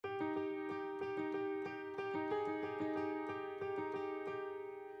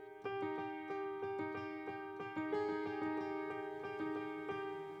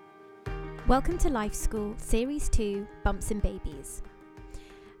Welcome to Life School, Series 2, Bumps and Babies.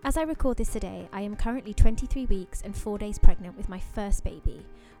 As I record this today, I am currently 23 weeks and 4 days pregnant with my first baby,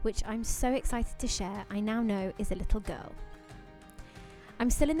 which I'm so excited to share I now know is a little girl.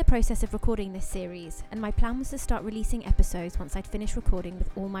 I'm still in the process of recording this series, and my plan was to start releasing episodes once I'd finished recording with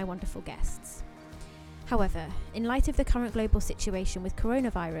all my wonderful guests. However, in light of the current global situation with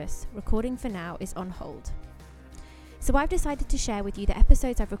coronavirus, recording for now is on hold. So I've decided to share with you the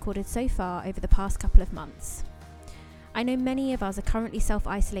episodes I've recorded so far over the past couple of months. I know many of us are currently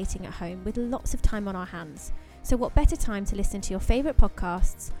self-isolating at home with lots of time on our hands, so what better time to listen to your favourite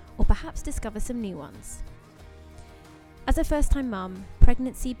podcasts or perhaps discover some new ones. As a first-time mum,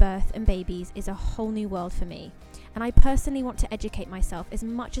 pregnancy, birth and babies is a whole new world for me, and I personally want to educate myself as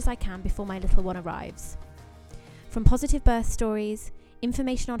much as I can before my little one arrives. From positive birth stories,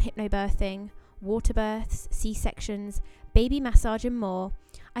 information on hypnobirthing, water births, C-sections, baby massage and more,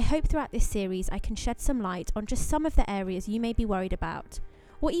 I hope throughout this series I can shed some light on just some of the areas you may be worried about,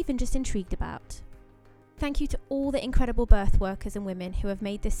 or even just intrigued about. Thank you to all the incredible birth workers and women who have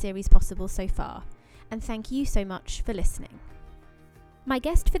made this series possible so far, and thank you so much for listening. My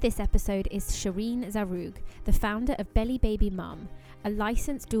guest for this episode is Shireen Zaroug, the founder of Belly Baby Mum, a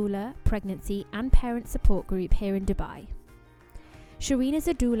licensed doula, pregnancy and parent support group here in Dubai. Shireen is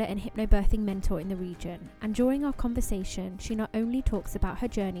a doula and hypnobirthing mentor in the region, and during our conversation, she not only talks about her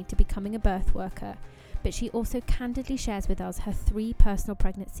journey to becoming a birth worker, but she also candidly shares with us her 3 personal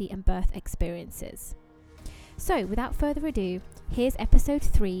pregnancy and birth experiences. So, without further ado, here's episode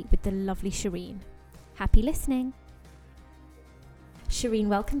 3 with the lovely Shireen. Happy listening! Shireen,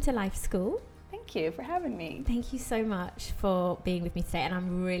 welcome to Life School. Thank you for having me. Thank you so much for being with me today, and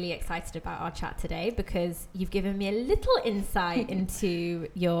I'm really excited about our chat today because you've given me a little insight into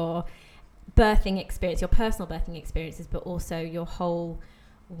your birthing experience, your personal birthing experiences, but also your whole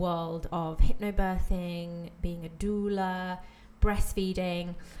world of hypnobirthing, being a doula,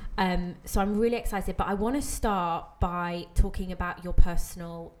 breastfeeding. So I'm really excited, but I want to start by talking about your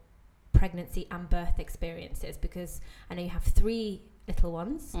personal pregnancy and birth experiences, because I know you have 3 little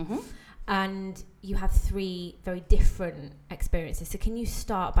ones. Mm-hmm. And you have 3 very different experiences. So can you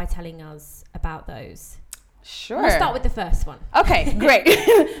start by telling us about those? Sure. We'll start with the first one. Okay, great.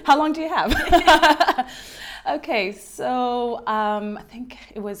 How long do you have? Okay, so I think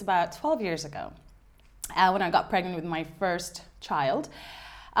it was about 12 years ago when I got pregnant with my first child.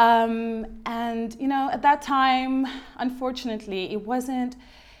 And, you know, at that time, unfortunately, it wasn't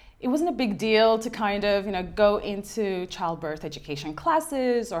a big deal to kind of, you know, go into childbirth education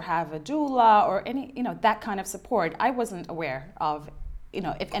classes or have a doula or any, you know, that kind of support. I wasn't aware of, you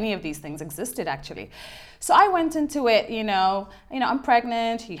know, if any of these things existed actually. So I went into it, you know, I'm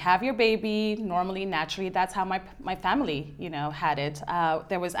pregnant, you have your baby, normally, naturally, that's how my family, you know, had it.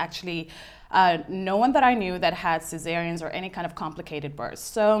 There was actually no one that I knew that had cesareans or any kind of complicated births.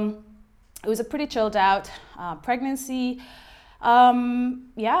 So it was a pretty chilled out pregnancy.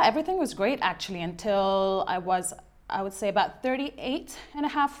 Yeah, everything was great actually until I would say about 38 and a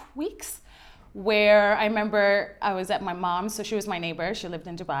half weeks, where I remember I was at my mom's, so she was my neighbor, she lived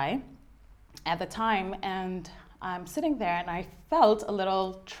in Dubai at the time, and I'm sitting there and I felt a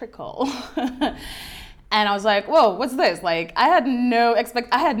little trickle. And I was like, whoa, what's this? Like, I had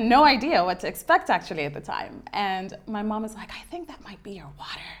no idea what to expect actually at the time. And my mom was like, I think that might be your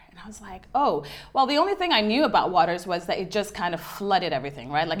water. And I was like, oh, well, the only thing I knew about waters was that it just kind of flooded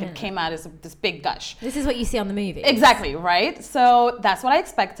everything, right? Like it came out as this big gush. This is what you see on the movie. Exactly, right? So that's what I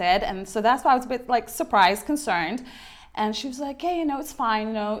expected. And so that's why I was a bit like surprised, concerned. And she was like, hey, you know, it's fine.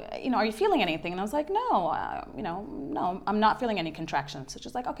 You know, are you feeling anything? And I was like, no, no, I'm not feeling any contractions. So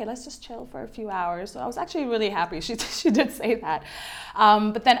she's like, okay, let's just chill for a few hours. So I was actually really happy. She did say that.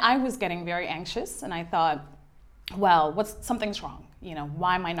 But then I was getting very anxious and I thought, well, something's wrong. You know,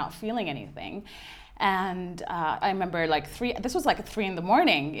 why am I not feeling anything? And I remember this was like 3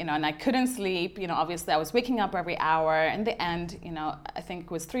 a.m, you know, and I couldn't sleep. You know, obviously I was waking up every hour. In the end, you know, I think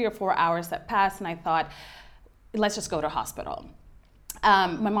it was 3 or 4 hours that passed and I thought, let's just go to hospital.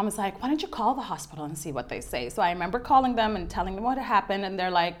 My mom was like, why don't you call the hospital and see what they say? So I remember calling them and telling them what had happened. And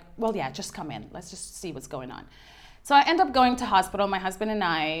they're like, well, yeah, just come in. Let's just see what's going on. So I end up going to hospital, my husband and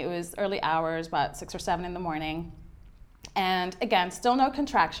I. It was early hours, about 6 or 7 in the morning. And again, still no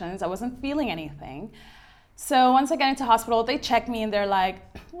contractions. I wasn't feeling anything. So once I get into hospital, they check me and they're like,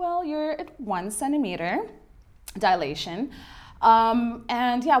 well, you're at 1 centimeter dilation.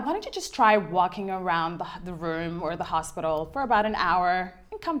 And yeah, why don't you just try walking around the room or the hospital for about an hour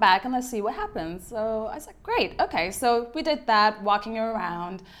and come back and let's see what happens. So I was like, great, okay. So we did that, walking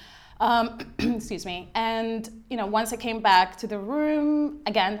around. Excuse me. And, once I came back to the room,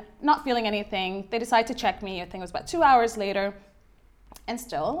 again, not feeling anything, they decided to check me. I think it was about 2 hours later. And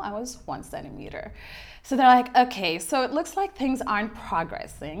still, I was 1 centimeter. So they're like, okay, so it looks like things aren't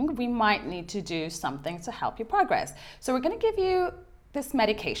progressing. We might need to do something to help you progress. So we're going to give you this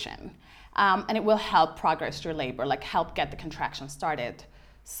medication, and it will help progress your labor, like help get the contraction started.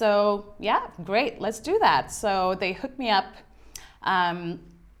 So yeah, great, let's do that. So they hooked me up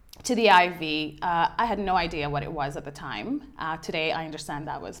to the IV. I had no idea what it was at the time. Today, I understand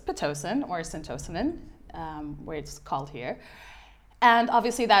that was Pitocin or Syntocinon, where it's called here. And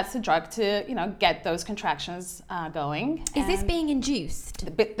obviously that's a drug to, get those contractions going. Is this being induced?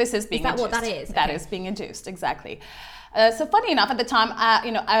 This is being induced. Is that what that is? That is being induced, exactly. So funny enough, at the time,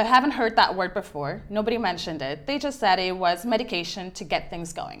 I haven't heard that word before. Nobody mentioned it. They just said it was medication to get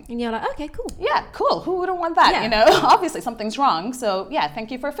things going. And you're like, okay, cool. Yeah, cool. Who wouldn't want that? Yeah. Obviously something's wrong. So yeah, thank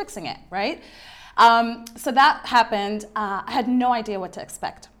you for fixing it, right? So that happened. I had no idea what to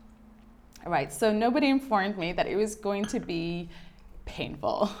expect. All right, so nobody informed me that it was going to be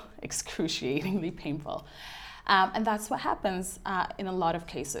painful, excruciatingly painful. And that's what happens in a lot of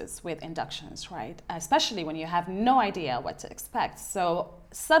cases with inductions, right? Especially when you have no idea what to expect. So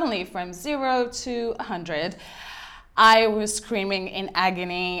suddenly from 0 to 100, I was screaming in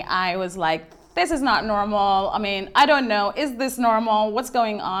agony. I was like, this is not normal. I mean, I don't know. Is this normal? What's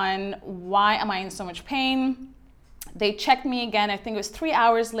going on? Why am I in so much pain? They checked me again. I think it was 3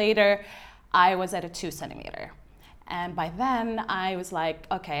 hours later. I was at a 2 centimeter. And by then I was like,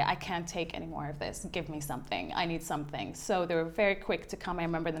 okay, I can't take any more of this. Give me something. I need something. So they were very quick to come. I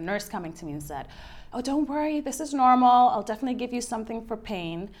remember the nurse coming to me and said, oh, don't worry, this is normal. I'll definitely give you something for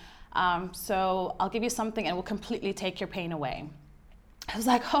pain. So I'll give you something and we'll completely take your pain away. I was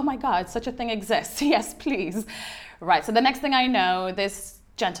like, oh my God, such a thing exists. Yes, please. Right, so the next thing I know, this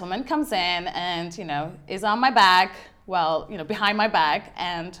gentleman comes in and, is on my back. Well, behind my back,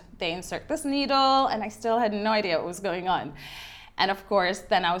 and they insert this needle, and I still had no idea what was going on. And of course,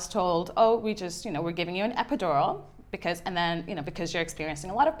 then I was told, oh, we just, we're giving you an epidural because you're experiencing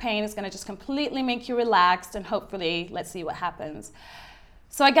a lot of pain, it's going to just completely make you relaxed, and hopefully, let's see what happens.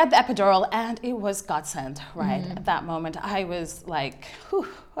 So I got the epidural, and it was godsend, right? At that moment, I was like, whew,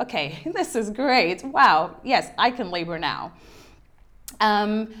 okay, this is great. Wow, yes, I can labor now.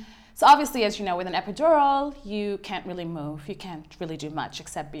 So obviously, as you know, with an epidural, you can't really move. You can't really do much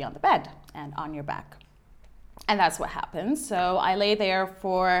except be on the bed and on your back. And that's what happened. So I lay there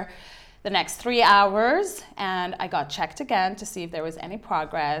for the next 3 hours, and I got checked again to see if there was any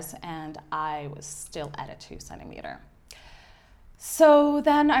progress, and I was still at a 2 centimeter. So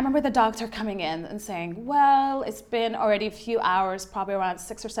then I remember the doctor coming in and saying, well, it's been already a few hours, probably around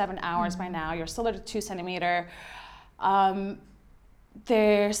 6 or 7 hours by now. You're still at a 2 centimeter.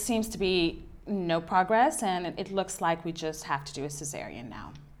 There seems to be no progress, and it looks like we just have to do a cesarean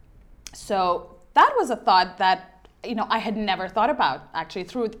now. So that was a thought that, I had never thought about actually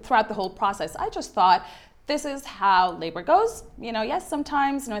throughout the whole process. I just thought this is how labor goes. Yes,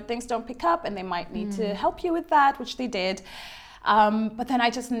 sometimes, things don't pick up and they might need to help you with that, which they did. But then I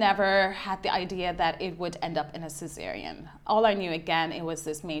just never had the idea that it would end up in a cesarean. All I knew, again, it was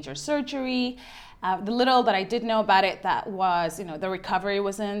this major surgery. The little that I did know about it, that was, the recovery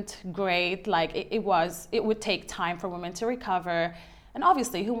wasn't great. Like it would take time for women to recover. And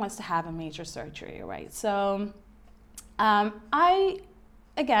obviously, who wants to have a major surgery, right? So I,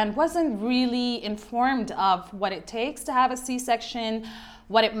 again, wasn't really informed of what it takes to have a C-section,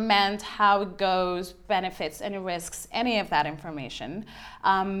 what it meant, how it goes, benefits, any risks, any of that information.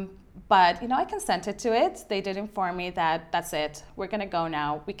 But, I consented to it. They did inform me that that's it. We're going to go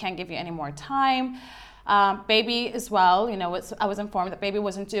now. We can't give you any more time. Baby as well, I was informed that baby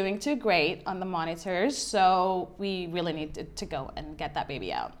wasn't doing too great on the monitors. So we really needed to go and get that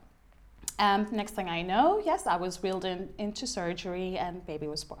baby out. Next thing I know, yes, I was wheeled into surgery and baby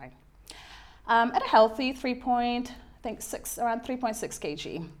was born. At a healthy around 3.6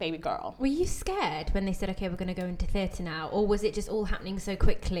 kg baby girl. Were you scared when they said, okay, we're going to go into theatre now? Or was it just all happening so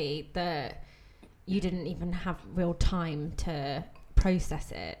quickly that you didn't even have real time to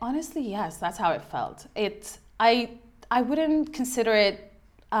process it? Honestly, yes, that's how it felt. I wouldn't consider it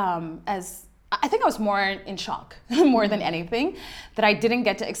as... I think I was more in shock more than anything, that I didn't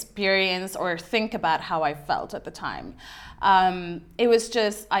get to experience or think about how I felt at the time. It was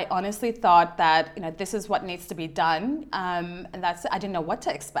just, I honestly thought that, this is what needs to be done. And that's, I didn't know what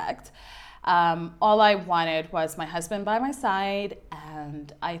to expect. All I wanted was my husband by my side.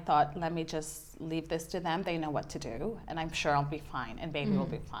 And I thought, let me just leave this to them. They know what to do. And I'm sure I'll be fine and baby will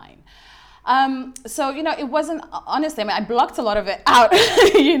be fine. So, it wasn't, honestly, I mean, I blocked a lot of it out,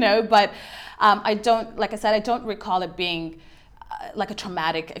 but I don't, like I said, I don't recall it being like a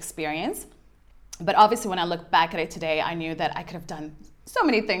traumatic experience. But obviously, when I look back at it today, I knew that I could have done so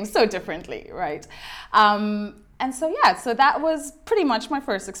many things so differently, right? And so, so that was pretty much my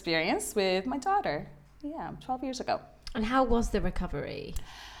first experience with my daughter. Yeah, 12 years ago. And how was the recovery?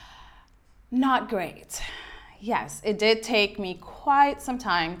 Not great. Yes, it did take me quite some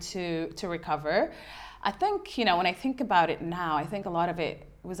time to recover. I think, when I think about it now, I think a lot of it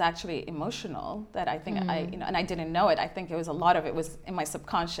was actually emotional, that I think and I didn't know it. I think a lot of it was in my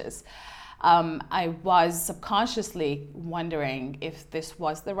subconscious. I was subconsciously wondering if this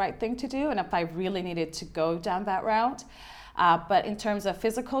was the right thing to do and if I really needed to go down that route. But in terms of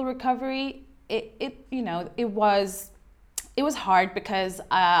physical recovery, it was hard because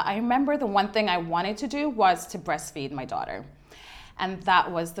I remember the one thing I wanted to do was to breastfeed my daughter. And that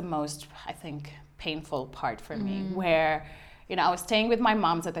was the most, I think, painful part for me, where, I was staying with my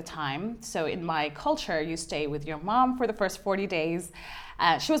moms at the time. So in my culture, you stay with your mom for the first 40 days.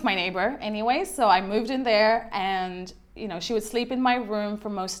 She was my neighbor anyway, so I moved in there and, she would sleep in my room for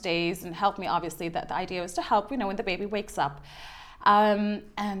most days and help me. Obviously, that the idea was to help, when the baby wakes up. And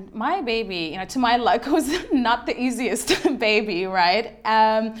my baby, to my luck, was not the easiest baby, right?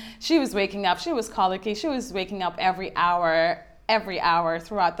 She was waking up, she was colicky, she was waking up every hour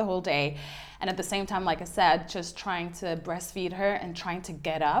throughout the whole day. And at the same time, like I said, just trying to breastfeed her and trying to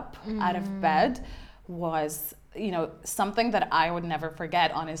get up out of bed was, something that I would never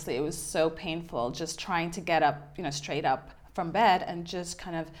forget. Honestly, it was so painful, just trying to get up, straight up from bed and just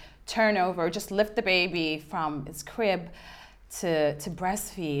kind of turn over, just lift the baby from its crib to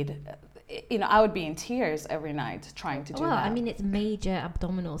breastfeed. I would be in tears every night trying to do that. Well, I mean, it's major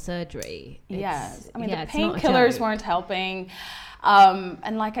abdominal surgery. Yes. I mean, the painkillers weren't helping.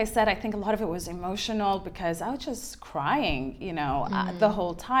 And like I said, I think a lot of it was emotional because I was just crying, the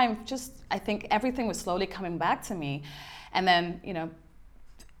whole time. I think everything was slowly coming back to me. And then,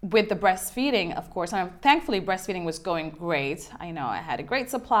 with the breastfeeding, of course, thankfully breastfeeding was going great. I had a great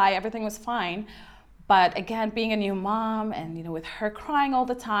supply, everything was fine. But again, being a new mom and, with her crying all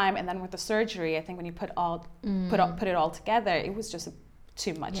the time and then with the surgery, I think when you put it all together, it was just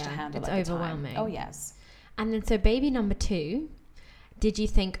too much to handle. It's overwhelming. Oh, yes. And then so baby number 2, did you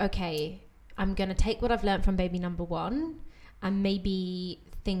think, okay, I'm going to take what I've learned from baby number 1 and maybe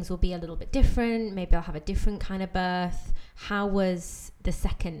things will be a little bit different. Maybe I'll have a different kind of birth. How was the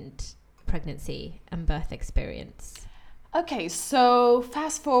second pregnancy and birth experience? Okay, so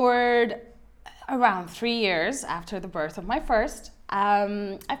fast forward around 3 years after the birth of my first,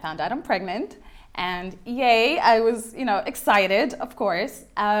 I found out I'm pregnant. And yay, I was, excited, of course.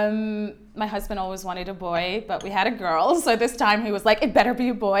 My husband always wanted a boy, but we had a girl. So this time he was like, it better be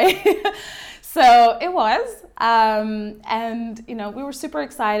a boy. So it was. And, we were super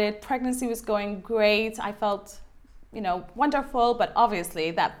excited. Pregnancy was going great. I felt, wonderful. But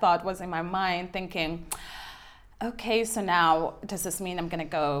obviously that thought was in my mind thinking, okay, so now does this mean I'm going to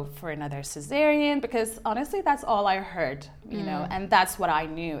go for another cesarean? Because honestly, that's all I heard, and that's what I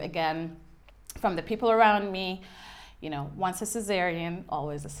knew. Again, from the people around me, once a cesarean,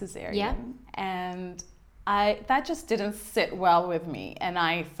 always a cesarean. Yeah. And that just didn't sit well with me. And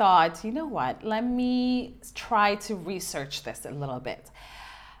I thought, you know what, let me try to research this a little bit.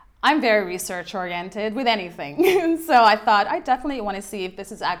 I'm very research oriented with anything. So I thought I definitely want to see if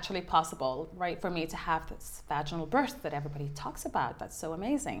this is actually possible, right, for me to have this vaginal birth that everybody talks about. That's so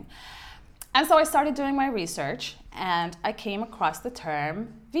amazing. And so I started doing my research and I came across the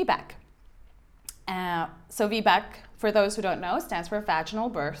term VBAC. So VBAC, for those who don't know, stands for vaginal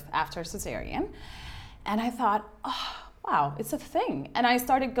birth after cesarean. And I thought, oh, wow, it's a thing. And I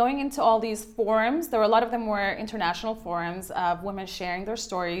started going into all these forums. There were a lot of them were international forums of women sharing their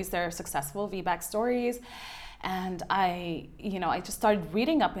stories, their successful VBAC stories. And I just started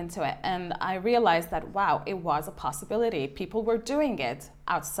reading up into it. And I realized that, wow, it was a possibility. People were doing it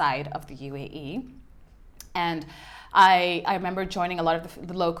outside of the UAE. And I remember joining a lot of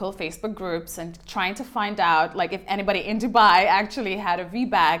the local Facebook groups and trying to find out like if anybody in Dubai actually had a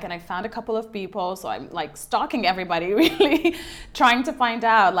VBAC, and I found a couple of people, so I'm like stalking everybody really, trying to find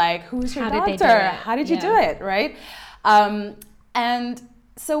out like who's your doctor, how did you do it, right? And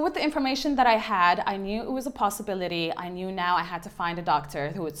so with the information that I had, I knew it was a possibility. I knew now I had to find a doctor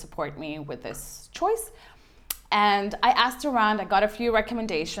who would support me with this choice. And I asked around, I got a few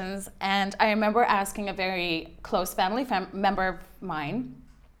recommendations, and I remember asking a very close family member of mine.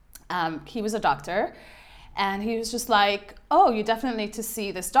 He was a doctor, And he was just like, oh, you definitely need to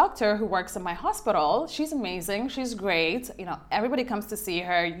see this doctor who works in my hospital. She's amazing. She's great. You know, everybody comes to see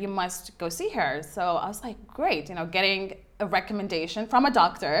her. You must go see her. So I was like, great. You know, getting a recommendation from a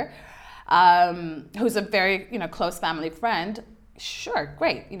doctor who's a very, you know, close family friend. Sure,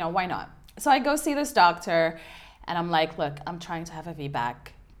 great. You know, why not? So I go see this doctor and I'm like, look, I'm trying to have a VBAC.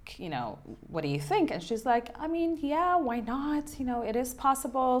 You know, what do you think? And she's like, I mean, yeah, why not? You know, it is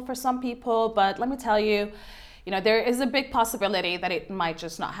possible for some people, but let me tell you, you know, there is a big possibility that it might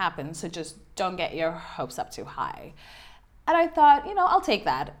just not happen. So just don't get your hopes up too high. And I thought, you know, I'll take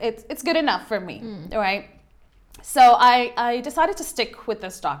that. It's good enough for me, right? So I decided to stick with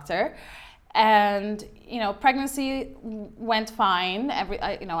this doctor. And, you know, pregnancy went fine.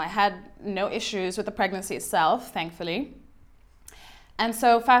 I had no issues with the pregnancy itself, thankfully. And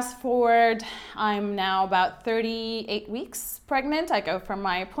so fast forward, I'm now about 38 weeks pregnant. I go for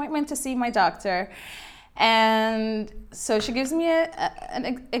my appointment to see my doctor. And so she gives me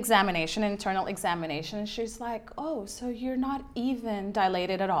an examination, an internal examination. And she's like, oh, so you're not even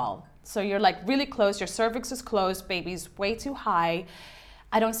dilated at all. So you're like really close. Your cervix is closed. Baby's way too high.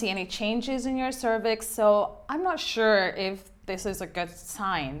 I don't see any changes in your cervix. So I'm not sure if this is a good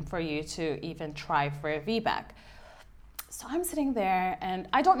sign for you to even try for a VBAC. So I'm sitting there and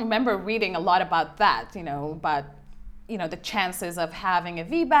I don't remember reading a lot about that, you know, the chances of having a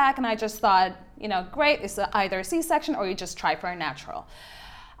VBAC. And I just thought, you know, great, it's either a C-section or you just try for a natural.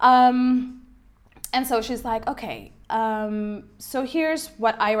 And so she's like, okay, so here's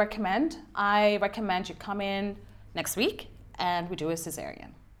what I recommend. I recommend you come in next week and we do a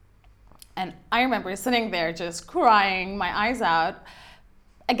cesarean. And I remember sitting there just crying my eyes out.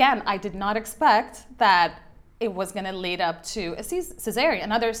 Again, I did not expect that it was going to lead up to a cesarean,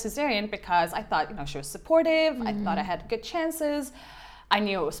 another cesarean, because I thought, you know, she was supportive. I thought I had good chances. I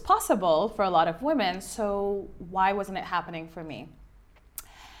knew it was possible for a lot of women. So why wasn't it happening for me?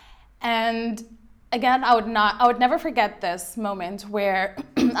 And again, I would never forget this moment where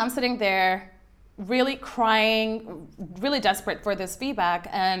I'm sitting there really crying, really desperate for this VBAC.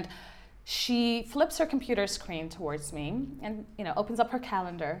 And she flips her computer screen towards me and, you know, opens up her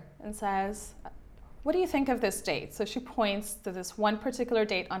calendar and says, what do you think of this date? So she points to this one particular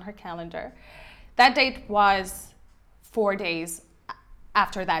date on her calendar. That date was 4 days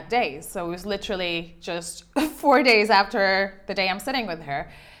after that day. So it was literally just 4 days after the day I'm sitting with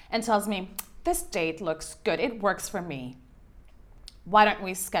her, and tells me, this date looks good. It works for me. Why don't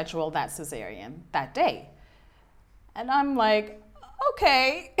we schedule that cesarean that day? And I'm like,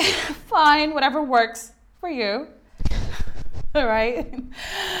 okay, fine, whatever works for you. All right.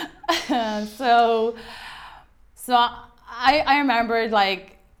 So I remember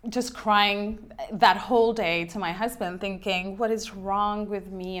like just crying that whole day to my husband, thinking, what is wrong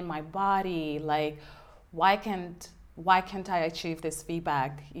with me and my body? Like, why can't I achieve this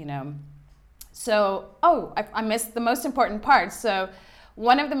VBAC, you know? So, I missed the most important part. So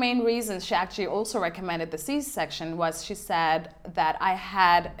one of the main reasons she actually also recommended the C-section was she said that I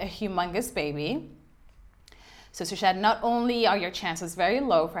had a humongous baby. So she said, not only are your chances very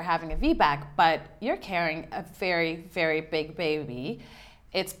low for having a VBAC, but you're carrying a very, very big baby.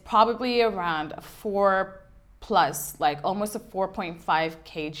 It's probably around 4 plus, like almost a 4.5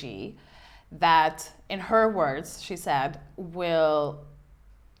 kg, that in her words, she said, will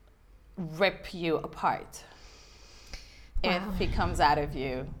rip you apart if he comes out of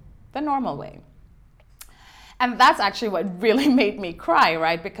you the normal way. And that's actually what really made me cry,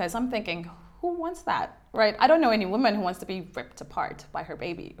 right? Because I'm thinking, who wants that? Right? I don't know any woman who wants to be ripped apart by her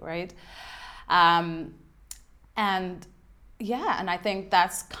baby, right? And I think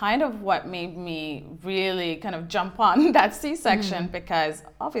that's kind of what made me really kind of jump on that C-section, because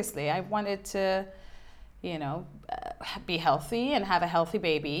obviously I wanted to, you know, be healthy and have a healthy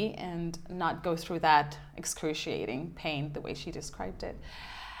baby and not go through that excruciating pain the way she described it.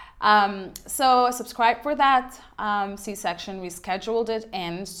 So I subscribed for that C-section. We scheduled it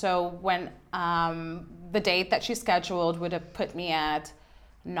in. So when the date that she scheduled would have put me at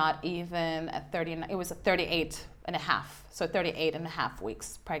not even at 30, it was a 38 and a half. So 38 and a half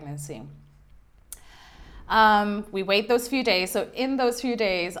weeks pregnancy. We wait those few days. So in those few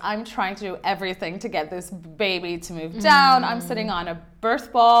days, I'm trying to do everything to get this baby to move down. I'm sitting on a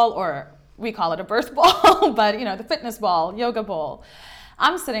birth ball, or we call it a birth ball, but you know, the fitness ball, yoga ball.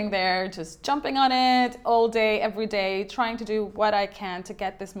 I'm sitting there just jumping on it all day, every day, trying to do what I can to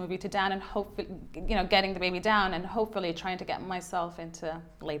get this movie to down and hopefully, you know, getting the baby down and hopefully trying to get myself into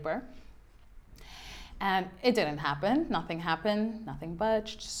labor. And it didn't happen. Nothing happened. Nothing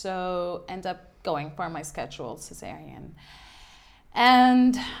budged. So end up going for my scheduled cesarean.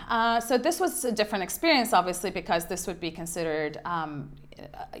 And so this was a different experience, obviously, because this would be considered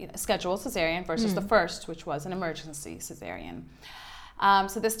scheduled cesarean versus the first, which was an emergency cesarean.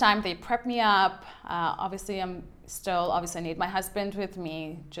 So this time they prepped me up. Obviously, I need my husband with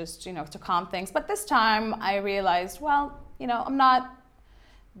me, just, to calm things. But this time I realized, well, I'm not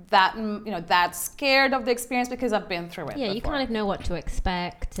that scared of the experience because I've been through it before. You kind of know what to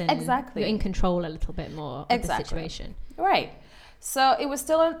expect, and exactly, you're in control a little bit more of the situation. Right. So it was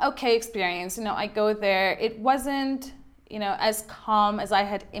still an okay experience. I go there. It wasn't, as calm as I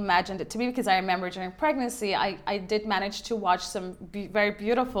had imagined it to be, because I remember during pregnancy, I did manage to watch some very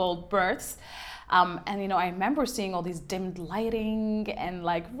beautiful births. And, I remember seeing all these dimmed lighting and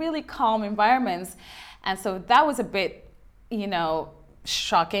like really calm environments. And so that was a bit,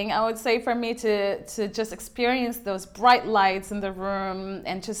 shocking, I would say, for me to just experience those bright lights in the room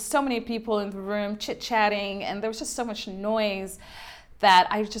and just so many people in the room chit-chatting, and there was just so much noise that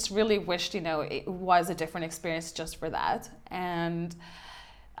I just really wished, it was a different experience just for that. And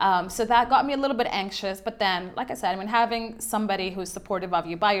so that got me a little bit anxious. But then, like I said, having somebody who's supportive of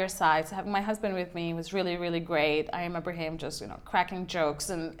you by your side, so having my husband with me was really, really great. I remember him just, cracking jokes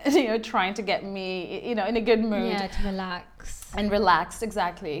and, trying to get me, in a good mood. Yeah, to relax. And relaxed,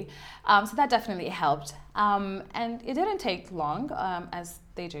 exactly. So that definitely helped. And it didn't take long, as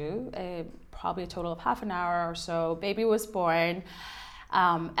they do, probably a total of half an hour or so. Baby was born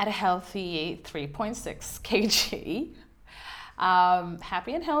at a healthy 3.6 kg.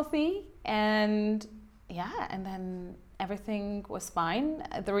 Happy and healthy, and then everything was fine.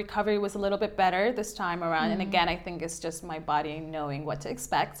 The recovery was a little bit better this time around, and again, I think it's just my body knowing what to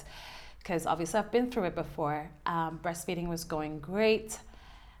expect, because obviously I've been through it before. Breastfeeding was going great,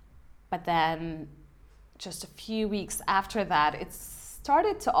 but then just a few weeks after that, it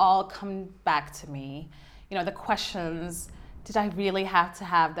started to all come back to me. The questions, did I really have to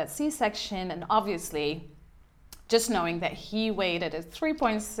have that C-section? And obviously, just knowing that he weighed at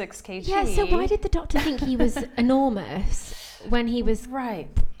 3.6 kg. Yeah, so why did the doctor think he was enormous when he was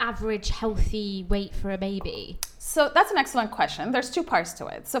average healthy weight for a baby? So that's an excellent question. There's two parts to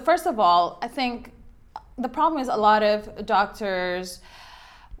it. So first of all, I think the problem is a lot of doctors,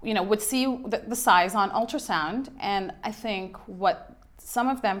 would see the size on ultrasound, and I think what some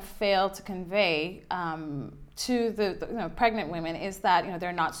of them fail to convey to the pregnant women is that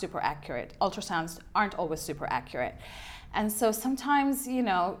they're not super accurate. Ultrasounds aren't always super accurate, and so sometimes the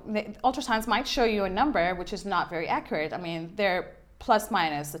ultrasounds might show you a number which is not very accurate. They're plus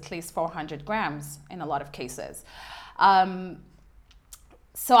minus at least 400 grams in a lot of cases.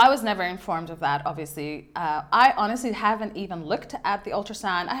 So I was never informed of that, obviously. I honestly haven't even looked at the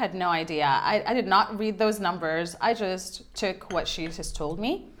ultrasound. I had no idea. I did not read those numbers. I just took what she just told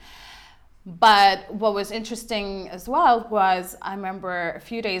me. But what was interesting as well was, I remember a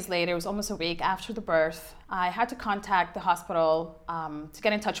few days later, it was almost a week after the birth, I had to contact the hospital to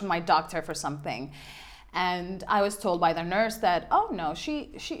get in touch with my doctor for something. And I was told by the nurse that, oh no,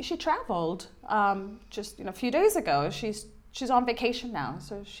 she traveled just a few days ago. She's on vacation now,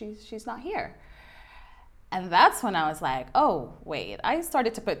 so she's not here. And that's when I was like, oh wait, I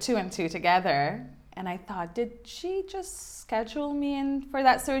started to put two and two together. And I thought, did she just schedule me in for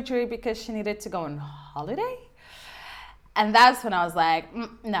that surgery because she needed to go on holiday? And that's when I was like,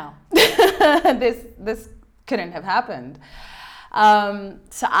 no, this couldn't have happened.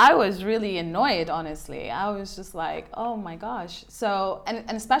 So I was really annoyed, honestly. I was just like, oh my gosh. So,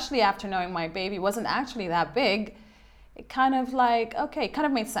 and especially after knowing my baby wasn't actually that big, it kind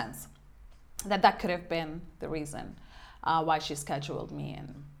of made sense that could have been the reason why she scheduled me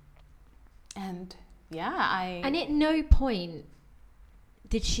in. And and at no point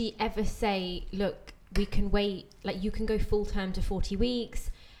did she ever say, look, we can wait, like you can go full term to 40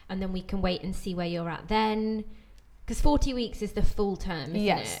 weeks and then we can wait and see where you're at then? Because 40 weeks is the full term,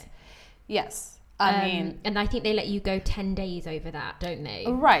 isn't it? Yes. And I think they let you go 10 days over that, don't they?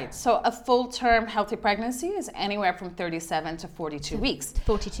 Right. So a full-term healthy pregnancy is anywhere from 37 to 42 weeks.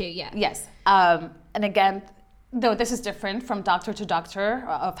 42, yeah. Yes. And again, though this is different from doctor to doctor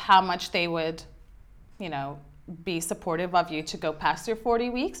of how much they would, be supportive of you to go past your 40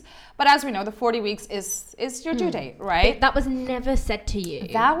 weeks. But as we know, the 40 weeks is your due date, right? But that was never said to you.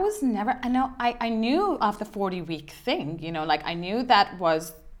 That was never, I knew of the 40-week thing, I knew that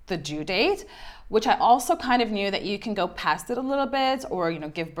was the due date, which I also kind of knew that you can go past it a little bit or,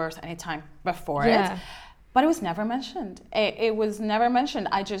 give birth anytime before it. But it was never mentioned. It was never mentioned.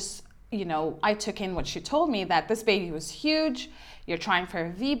 I just, I took in what she told me, that this baby was huge. You're trying for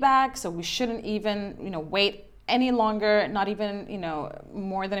a VBAC, so we shouldn't even, wait any longer, not even,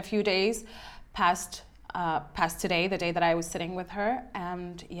 more than a few days past past today, the day that I was sitting with her,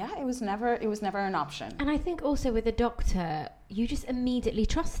 and yeah, it was never an option. And I think also with a doctor, you just immediately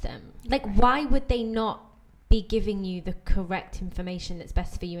trust them. Like, why would they not be giving you the correct information that's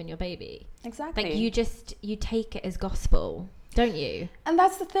best for you and your baby? Exactly. Like, you take it as gospel, don't you? And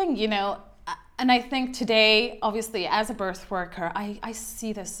that's the thing, you know. And I think today, obviously, as a birth worker, I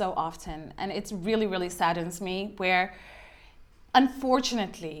see this so often, and it really, really saddens me where,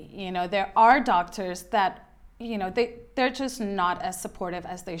 unfortunately, you know, there are doctors that, you know, they're just not as supportive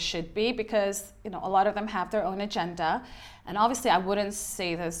as they should be, because, you know, a lot of them have their own agenda. And obviously, I wouldn't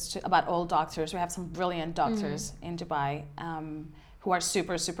say this about all doctors. We have some brilliant doctors in Dubai who are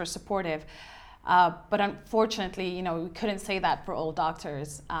super, super supportive. But unfortunately, you know, we couldn't say that for all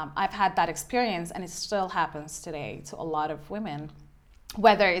doctors. I've had that experience, and it still happens today to a lot of women,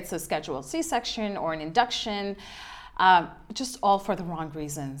 whether it's a scheduled C-section or an induction, just all for the wrong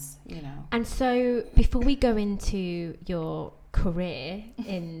reasons, you know. And so before we go into your career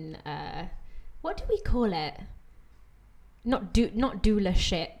in, what do we call it? Not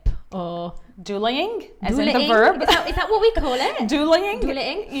doulership, or... Doulaying, as douleting? in the verb. Is that what we call it? Doulaying?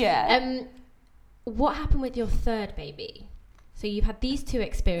 Douleting? Yeah. What happened with your third baby? So you've had these two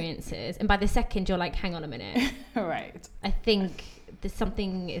experiences, and by the second you're like, hang on a minute. Right. I think there's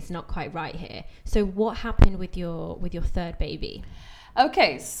something is not quite right here. So what happened with your third baby?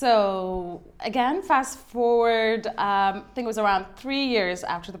 Okay, so again, fast forward, I think it was around 3 years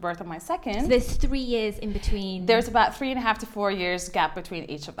after the birth of my second. So there's 3 years in between. There's about 3.5 to 4 years gap between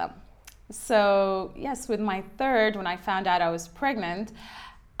each of them. So yes, with my third, when I found out I was pregnant,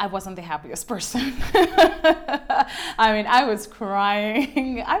 I wasn't the happiest person. I mean, I was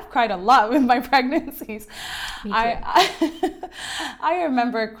crying. I've cried a lot with my pregnancies. Me too. I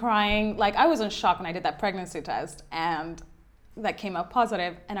remember crying, like I was in shock when I did that pregnancy test, and that came up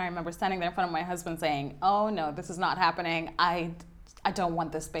positive. And I remember standing there in front of my husband saying, oh no, this is not happening. I don't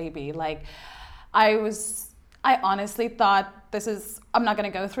want this baby. Like I honestly thought I'm not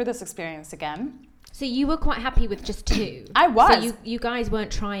gonna go through this experience again. So you were quite happy with just two? I was. So you guys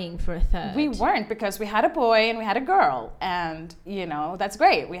weren't trying for a third? We weren't, because we had a boy and we had a girl. And, you know, that's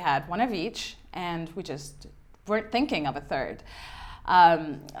great. We had one of each, and we just weren't thinking of a third.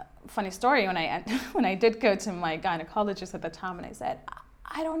 Funny story, when I did go to my gynecologist at the time and I said,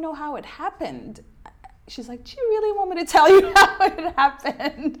 I don't know how it happened. She's like, do you really want me to tell you how it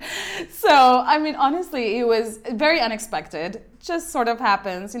happened? So, I mean, honestly, it was very unexpected. Just sort of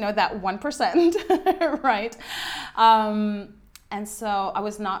happens, you know, that 1%, right? And so I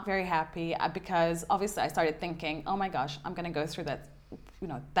was not very happy, because obviously I started thinking, oh my gosh, I'm going to go through that, you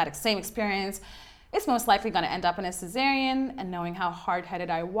know, that same experience. It's most likely going to end up in a cesarean. And knowing how hard-headed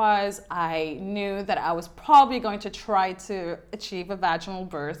I was, I knew that I was probably going to try to achieve a vaginal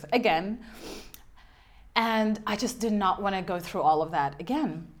birth again. And I just did not want to go through all of that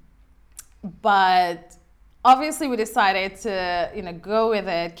again. But obviously we decided to, you know, go with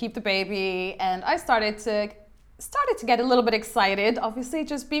it, keep the baby. And I started to get a little bit excited, obviously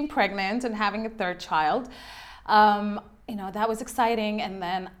just being pregnant and having a third child. You know, that was exciting. And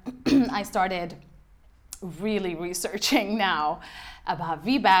then I started really researching now about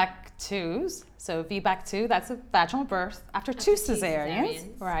VBAC2s. So VBAC2, that's a vaginal birth after two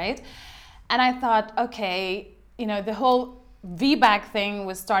cesareans, right? And I thought, okay, you know, the whole VBAC thing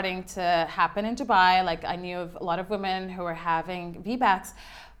was starting to happen in Dubai. Like I knew of a lot of women who were having VBACs,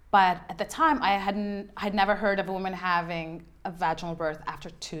 but at the time I had never heard of a woman having a vaginal birth after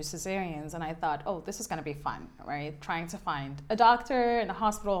two cesareans. And I thought, oh, this is going to be fun, right? Trying to find a doctor in a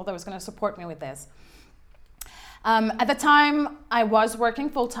hospital that was going to support me with this. At the time, I was working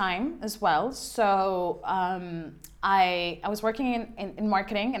full-time as well. So I was working in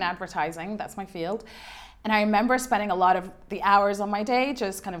marketing and advertising. That's my field. And I remember spending a lot of the hours on my day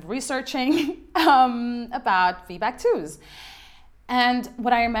just kind of researching about VBAC2s. And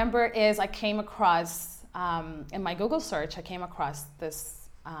what I remember is I came across, in my Google search, I came across this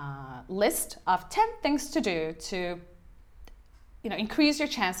list of 10 things to do to, you know, increase your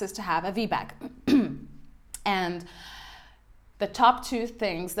chances to have a VBAC. And the top two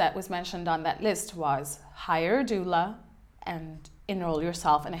things that was mentioned on that list was hire a doula and enroll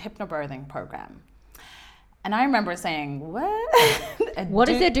yourself in a hypnobirthing program. And I remember saying, what? What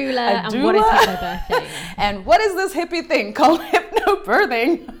is a doula and what is hypnobirthing? And what is this hippie thing called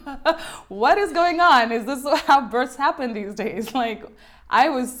hypnobirthing? What is going on? Is this how births happen these days? Like, I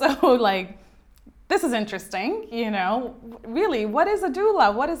was so like, this is interesting, you know, really, what is a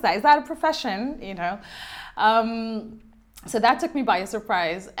doula? What is that? Is that a profession, you know? So that took me by a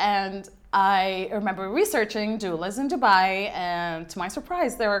surprise. And I remember researching doulas in Dubai, and to my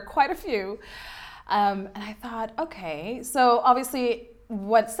surprise, there were quite a few. And I thought, okay, so obviously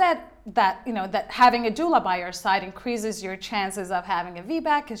what said that, that having a doula by your side increases your chances of having a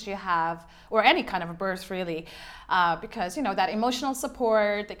VBAC because you have, or any kind of a birth really, because, that emotional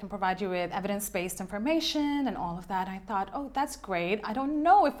support, they can provide you with evidence-based information and all of that. And I thought, oh, that's great. I don't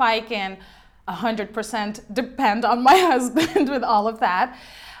know if I can 100% depend on my husband with all of that.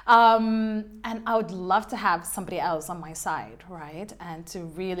 And I would love to have somebody else on my side, right? And to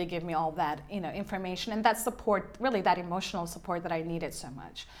really give me all that, information and that support, really that emotional support that I needed so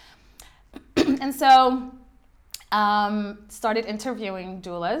much. And so, started interviewing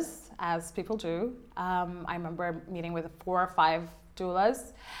doulas, as people do. I remember meeting with 4 or 5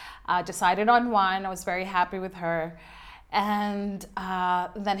 doulas, decided on one. I was very happy with her. And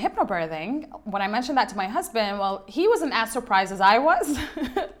then hypnobirthing, when I mentioned that to my husband, well, he wasn't as surprised as I was,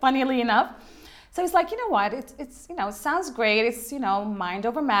 funnily enough. So he's like, you know what, it sounds great. It's, mind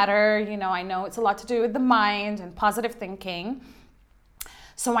over matter. I know it's a lot to do with the mind and positive thinking.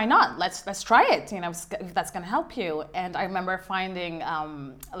 So why not? Let's try it, if that's going to help you. And I remember finding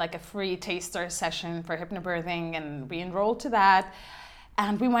like a free taster session for hypnobirthing, and we enrolled to that.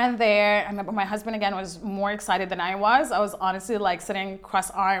 And we went there. I remember my husband, again, was more excited than I was. I was honestly like sitting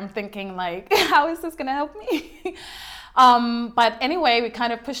cross-armed thinking like, how is this gonna help me? But anyway, we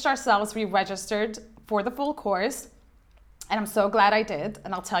kind of pushed ourselves. We registered for the full course. And I'm so glad I did.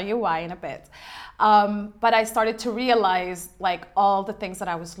 And I'll tell you why in a bit. But I started to realize like all the things that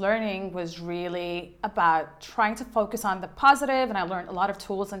I was learning was really about trying to focus on the positive. And I learned a lot of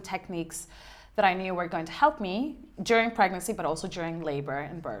tools and techniques that I knew were going to help me during pregnancy, but also during labor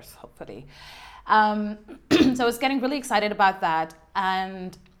and birth, hopefully. So I was getting really excited about that.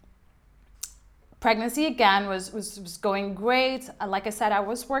 And pregnancy, again, was going great. Like I said, I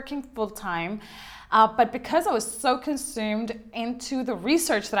was working full-time. But because I was so consumed into the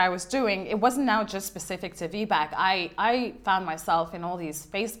research that I was doing, it wasn't now just specific to VBAC. I found myself in all these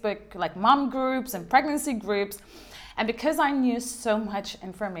Facebook, like mom groups and pregnancy groups. And because I knew so much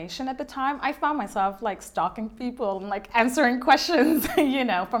information at the time, I found myself like stalking people and like answering questions,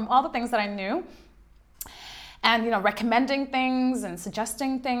 from all the things that I knew. And, recommending things and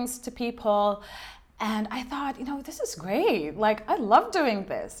suggesting things to people. And I thought, this is great. Like, I love doing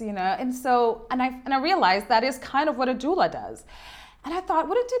this, And so, and I realized that is kind of what a doula does. And I thought,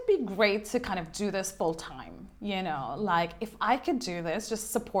 wouldn't it be great to kind of do this full time? Like if I could do this,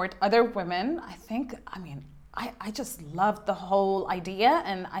 just support other women, I just loved the whole idea,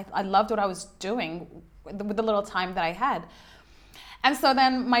 and I loved what I was doing with the little time that I had. And so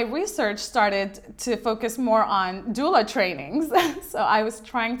then my research started to focus more on doula trainings. So I was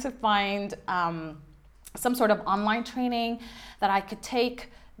trying to find some sort of online training that I could take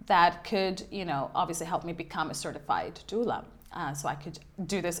that could, obviously help me become a certified doula. So I could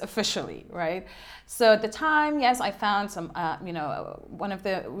do this officially, right? So at the time, yes, I found some, one of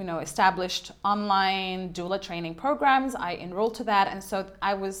the, established online doula training programs. I enrolled to that. And so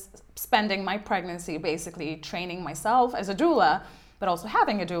I was spending my pregnancy basically training myself as a doula, but also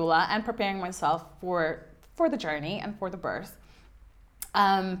having a doula and preparing myself for the journey and for the birth.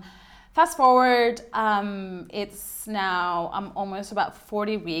 Fast forward, it's now, I'm almost about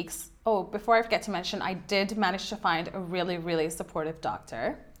 40 weeks. Oh, before I forget to mention, I did manage to find a really, really supportive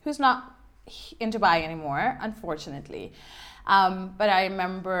doctor who's not in Dubai anymore, unfortunately. But I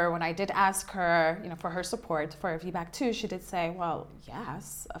remember when I did ask her, for her support for VBAC 2, she did say, well,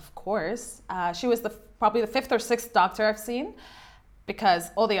 yes, of course. She was probably the 5th or 6th doctor I've seen, because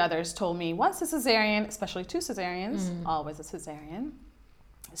all the others told me once a cesarean, especially 2 cesareans, always a cesarean.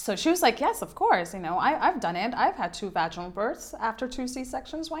 So she was like, yes, of course, I've done it. I've had 2 vaginal births after 2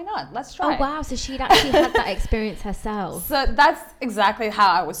 C-sections. Why not? Let's try. Oh, wow. So she'd actually had that experience herself. So that's exactly how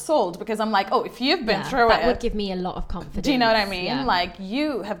I was sold, because I'm like, oh, if you've been through that would give me a lot of confidence. Do you know what I mean? Yeah. Like,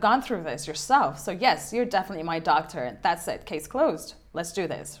 you have gone through this yourself. So yes, you're definitely my doctor. That's it. Case closed. Let's do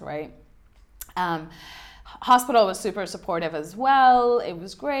this, right? Hospital was super supportive as well. It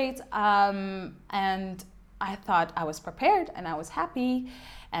was great. And I thought I was prepared and I was happy.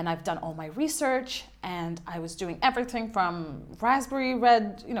 And I've done all my research, and I was doing everything from red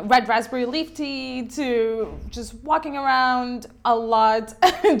raspberry leaf tea to just walking around a lot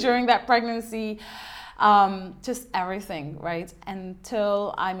during that pregnancy, just everything, right?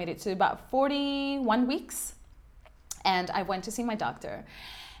 Until I made it to about 41 weeks, and I went to see my doctor.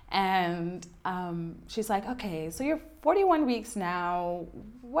 And she's like, okay, so you're 41 weeks now.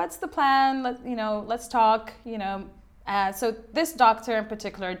 What's the plan? Let's talk, So this doctor in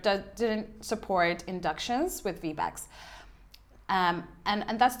particular didn't support inductions with VBACs. And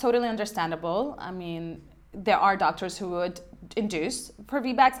that's totally understandable. I mean, there are doctors who would induce for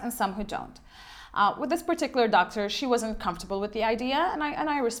VBACs and some who don't. With this particular doctor, she wasn't comfortable with the idea, and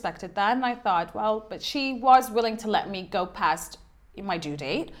I respected that. And I thought, well, but she was willing to let me go past my due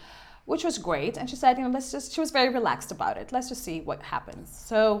date, which was great. And she said, you know, she was very relaxed about it. Let's just see what happens.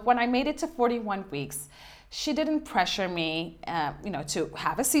 So when I made it to 41 weeks, she didn't pressure me, to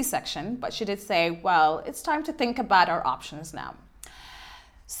have a C-section, but she did say, well, it's time to think about our options now.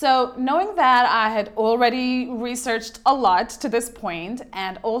 So knowing that I had already researched a lot to this point,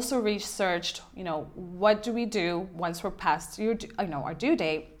 and also researched, what do we do once we're past our due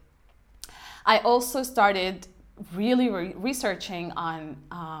date, I also started really researching on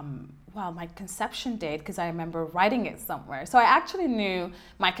my conception date, because I remember writing it somewhere. So I actually knew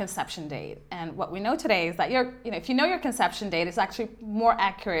my conception date, and what we know today is that if you know your conception date, it's actually more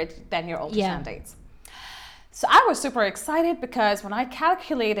accurate than your ultrasound dates. So I was super excited because when I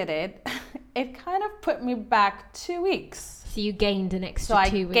calculated it, it kind of put me back 2 weeks. So you gained an extra 2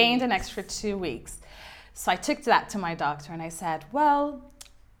 weeks. So I gained an extra 2 weeks. So I took that to my doctor and I said, well,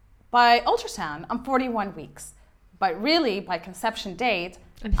 by ultrasound, I'm 41 weeks. But really, by conception date,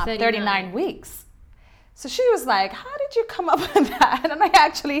 I'm 39 weeks. So she was like, how did you come up with that? And I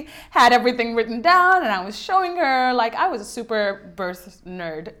actually had everything written down, and I was showing her, like, I was a super birth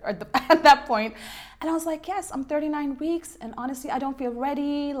nerd at that point. And I was like, yes, I'm 39 weeks. And honestly, I don't feel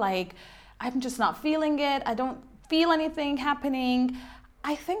ready. Like, I'm just not feeling it. I don't feel anything happening.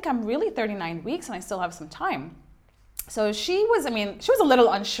 I think I'm really 39 weeks and I still have some time. So she was a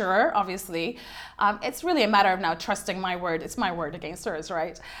little unsure, obviously. It's really a matter of now trusting my word. It's my word against hers,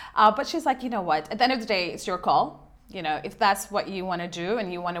 right? But she's like, you know what? At the end of the day, it's your call. If that's what you want to do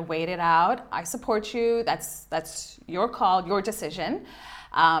and you want to wait it out, I support you. That's your call, your decision.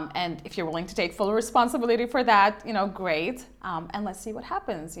 And if you're willing to take full responsibility for that, great. And let's see what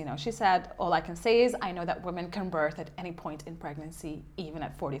happens. She said, all I can say is I know that women can birth at any point in pregnancy, even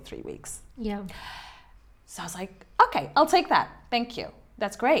at 43 weeks. Yeah. So I was like, okay, I'll take that. Thank you.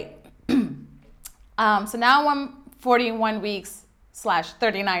 That's great. So now I'm 41 weeks /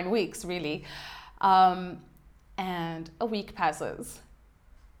 39 weeks, really. And a week passes.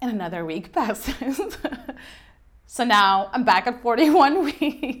 And another week passes. So now I'm back at 41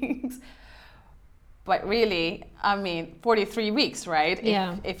 weeks. But really, 43 weeks, right?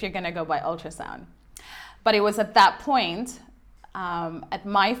 Yeah. If you're going to go by ultrasound. But it was at that point, at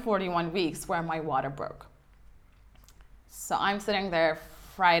my 41 weeks, where my water broke. So I'm sitting there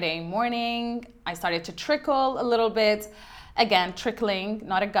Friday morning. I started to trickle a little bit. Again, trickling,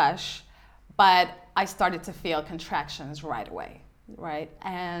 not a gush. But I started to feel contractions right away, right?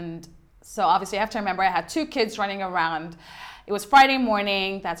 And so obviously I have to remember I had 2 kids running around. It was Friday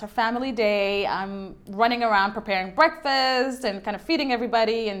morning. That's our family day. I'm running around preparing breakfast and kind of feeding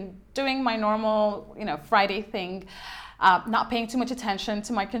everybody and doing my normal, Friday thing. Not paying too much attention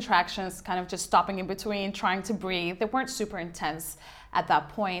to my contractions, kind of just stopping in between, trying to breathe. They weren't super intense at that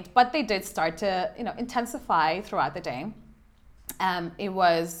point, but they did start to, intensify throughout the day.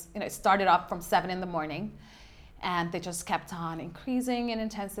 It started off from 7 in the morning, and they just kept on increasing in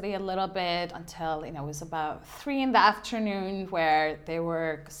intensity a little bit until, it was about 3 in the afternoon where they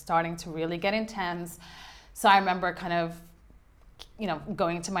were starting to really get intense. So I remember kind of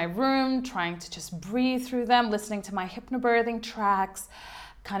going into my room, trying to just breathe through them, listening to my hypnobirthing tracks,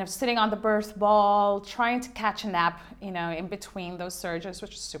 kind of sitting on the birth ball, trying to catch a nap, in between those surges,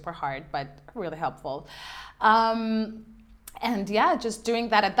 which is super hard, but really helpful. And yeah, just doing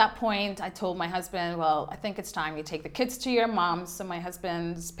that. At that point, I told my husband, well, I think it's time you take the kids to your mom's. So my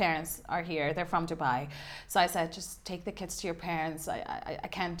husband's parents are here. They're from Dubai. So I said, just take the kids to your parents. I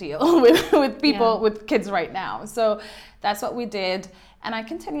can't deal with people, with kids right now. So that's what we did. And I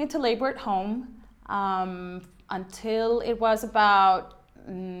continued to labor at home until it was about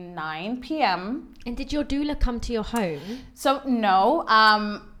 9 p.m. And did your doula come to your home? So no,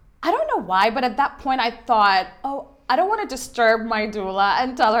 I don't know why, but at that point I thought, I don't want to disturb my doula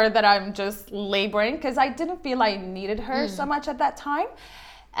and tell her that I'm just laboring, because I didn't feel I needed her so much at that time.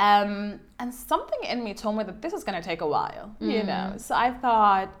 And something in me told me that this is going to take a while, So I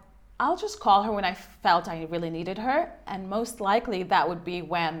thought, I'll just call her when I felt I really needed her. And most likely that would be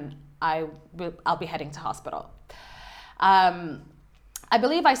when I'll be heading to hospital. I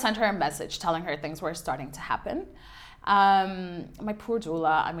believe I sent her a message telling her things were starting to happen. My poor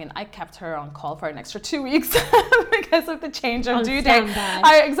doula, I kept her on call for an extra 2 weeks because of the change of due date.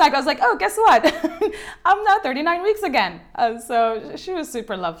 I was like, oh, guess what? I'm now 39 weeks again. So she was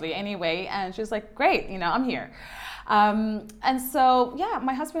super lovely anyway. And she was like, great, I'm here. And so, yeah,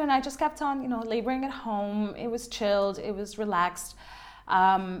 my husband and I just kept on, laboring at home. It was chilled. It was relaxed.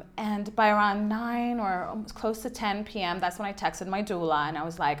 And by around 9 or almost close to 10 p.m., that's when I texted my doula and I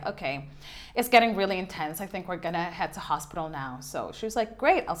was like, okay, it's getting really intense. I think we're gonna head to hospital now. So she was like,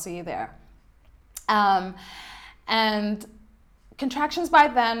 great, I'll see you there. And contractions by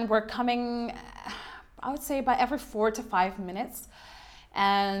then were coming, I would say, by every 4 to 5 minutes.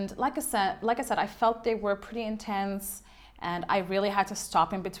 And like I said, I felt they were pretty intense and I really had to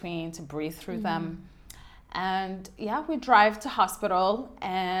stop in between to breathe through them. And yeah, we drive to hospital.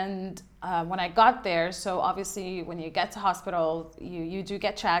 And when I got there, so obviously when you get to hospital, you do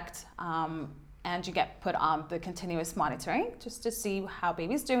get checked and you get put on the continuous monitoring just to see how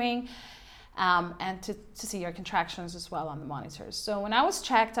baby's doing and to see your contractions as well on the monitors. So when I was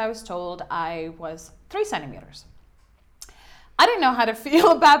checked, I was told I was 3 centimeters. I didn't know how to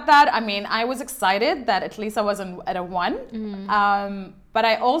feel about that. I mean, I was excited that at least I wasn't at a 1. But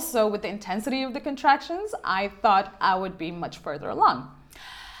I also, with the intensity of the contractions, I thought I would be much further along.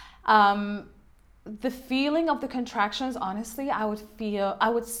 The feeling of the contractions, honestly, I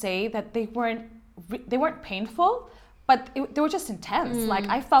would say that they weren't painful, but they were just intense. Like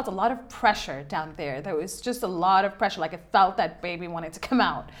I felt a lot of pressure down there. There was just a lot of pressure. Like I felt that baby wanted to come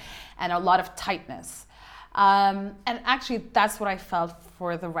out and a lot of tightness. And actually, that's what I felt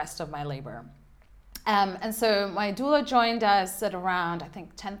for the rest of my labor. And so my doula joined us at around, I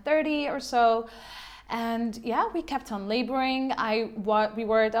think, 10:30 or so. And yeah, we kept on laboring. We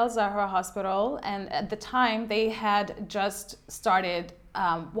were at El Zahra Hospital, and at the time, they had just started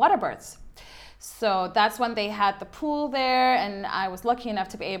water births. So that's when they had the pool there, and I was lucky enough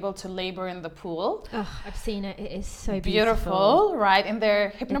to be able to labor in the pool. Oh, I've seen it. It is so Beautiful, right? In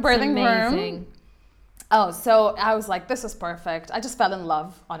their hypnobirthing room. Oh, so I was like, this is perfect. I just fell in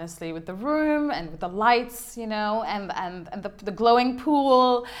love, honestly, with the room and with the lights, you know, and the glowing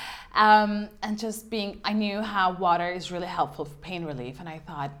pool, and just I knew how water is really helpful for pain relief. And I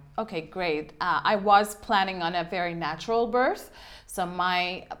thought, okay, great. I was planning on a very natural birth. So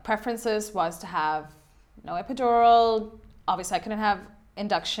my preferences was to have no epidural. Obviously, I couldn't have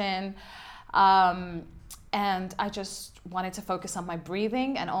induction. And I just wanted to focus on my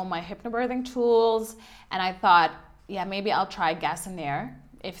breathing and all my hypnobirthing tools. And I thought, yeah, maybe I'll try gas and air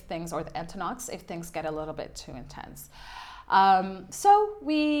or the Entonox if things get a little bit too intense. So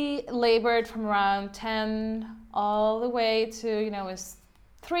we labored from around 10 all the way to, it was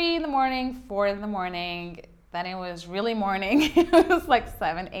 3 in the morning, 4 in the morning. Then it was really morning. It was like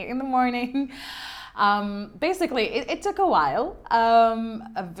 7, 8 in the morning. Basically, it took a while,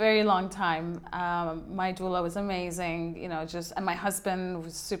 a very long time. My doula was amazing, and my husband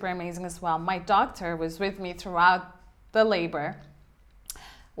was super amazing as well. My doctor was with me throughout the labor,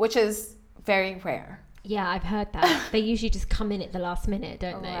 which is very rare. Yeah, I've heard that. They usually just come in at the last minute,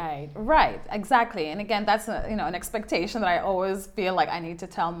 don't they? Right, exactly. And again, that's an expectation that I always feel like I need to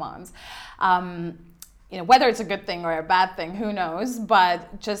tell moms. Whether it's a good thing or a bad thing, who knows,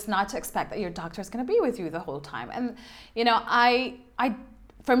 but just not to expect that your doctor is going to be with you the whole time. And,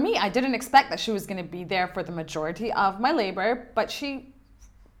 for me, I didn't expect that she was going to be there for the majority of my labor, but she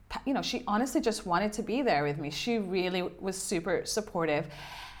honestly just wanted to be there with me. She really was super supportive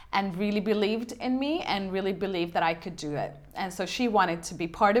and really believed in me and really believed that I could do it. And so she wanted to be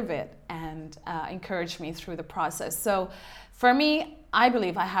part of it and encouraged me through the process. So for me, I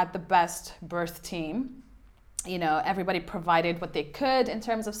believe I had the best birth team. Everybody provided what they could in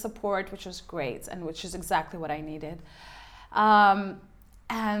terms of support, which was great and which is exactly what I needed.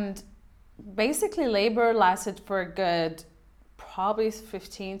 And basically labor lasted for a good probably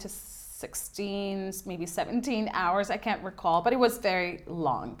 15 to 16, maybe 17 hours. I can't recall, but it was very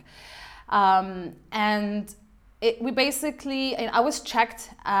long. And I was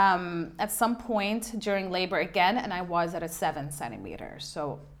checked at some point during labor again, and I was at a 7 centimeters.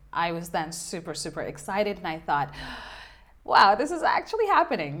 So I was then super, super excited, and I thought, wow, this is actually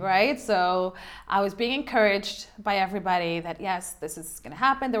happening, right? So I was being encouraged by everybody that, yes, this is going to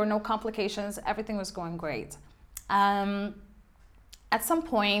happen. There were no complications. Everything was going great. At some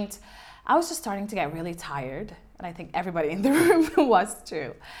point, I was just starting to get really tired, and I think everybody in the room was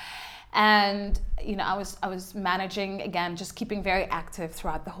too. And I was managing, again, just keeping very active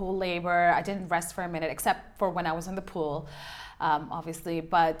throughout the whole labor. I didn't rest for a minute, except for when I was in the pool, obviously.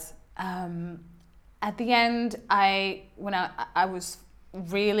 But at the end, when I was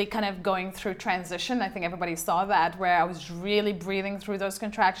really kind of going through transition, I think everybody saw that, where I was really breathing through those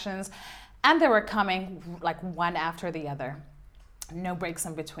contractions, and they were coming like one after the other. No breaks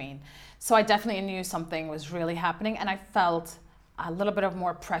in between. So I definitely knew something was really happening, and I felt a little bit of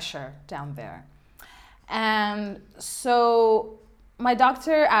more pressure down there. And so my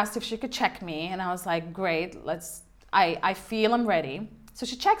doctor asked if she could check me, and I was like, great, I feel I'm ready. So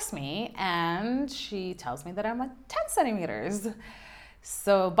she checks me and she tells me that I'm at 10 centimeters.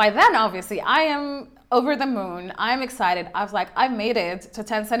 So by then, obviously, I am over the moon. I'm excited. I was like, I've made it to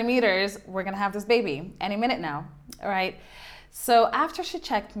 10 centimeters. We're going to have this baby any minute now. All right. So after she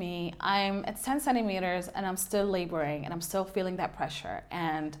checked me, I'm at 10 centimeters and I'm still laboring and I'm still feeling that pressure.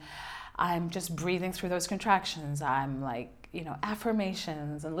 And I'm just breathing through those contractions. I'm like,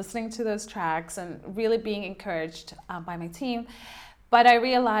 affirmations and listening to those tracks and really being encouraged by my team. But I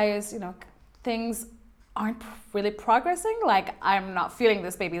realized, things aren't really progressing. Like, I'm not feeling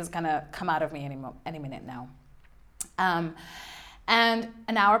this baby is gonna come out of me any minute now. And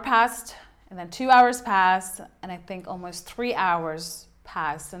an hour passed, and then 2 hours passed, and I think almost 3 hours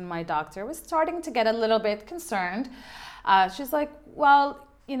passed, and my doctor was starting to get a little bit concerned. She's like, well,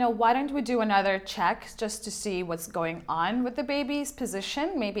 why don't we do another check just to see what's going on with the baby's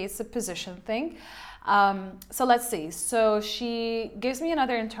position? Maybe it's a position thing. So let's see. So she gives me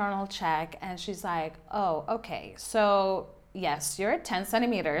another internal check and she's like, oh, okay. So yes, you're at 10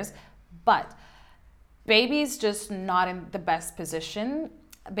 centimeters, but baby's just not in the best position.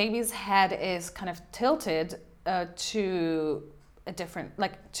 Baby's head is kind of tilted to a different,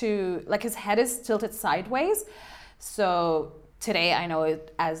 like his head is tilted sideways. So today I know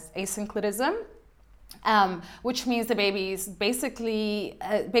it as asynclitism. Which means the baby's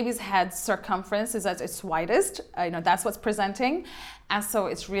head circumference is at its widest. That's what's presenting, and so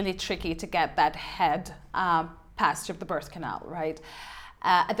it's really tricky to get that head past the birth canal, right?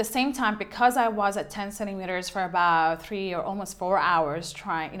 At the same time, because I was at 10 centimeters for about 3 or almost 4 hours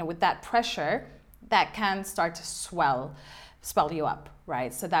trying, with that pressure, that can start to swell you up,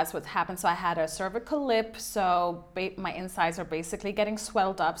 right? So that's what happened. So I had a cervical lip, so my insides are basically getting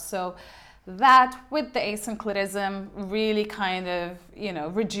swelled up. So that with the asynclitism really kind of,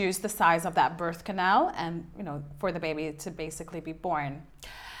 reduced the size of that birth canal and, for the baby to basically be born.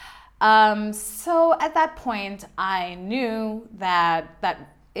 So at that point, I knew that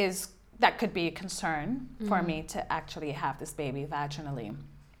could be a concern for me to actually have this baby vaginally.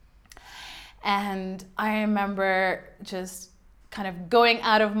 And I remember just kind of going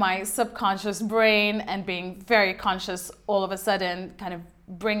out of my subconscious brain and being very conscious all of a sudden, kind of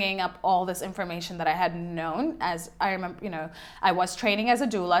bringing up all this information that I had known. As I remember, I was training as a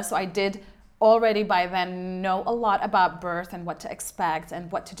doula, so I did already by then know a lot about birth and what to expect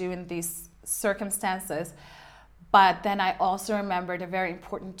and what to do in these circumstances. But then I also remembered a very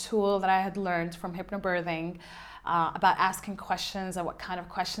important tool that I had learned from hypnobirthing about asking questions and what kind of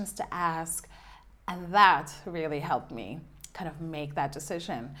questions to ask. And that really helped me kind of make that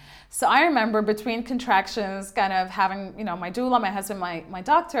decision. So I remember between contractions kind of having, my doula, my husband, my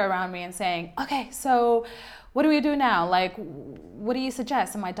doctor around me and saying, okay, so what do we do now? Like, what do you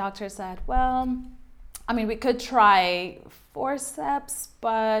suggest? And my doctor said, well, we could try forceps,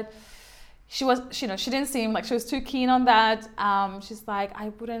 but she didn't seem like she was too keen on that. She's like, I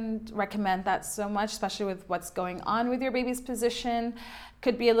wouldn't recommend that so much, especially with what's going on with your baby's position.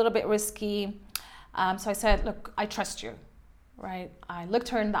 Could be a little bit risky. So I said, look, I trust you. Right? I looked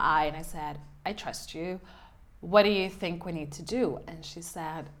her in the eye and I said, I trust you. What do you think we need to do? And she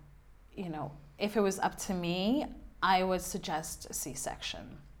said, if it was up to me, I would suggest a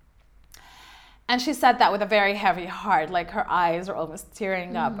C-section. And she said that with a very heavy heart, like her eyes were almost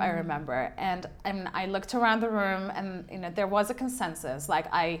tearing up, I remember. And I looked around the room and, there was a consensus. Like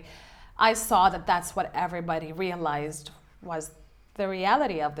I saw that that's what everybody realized was the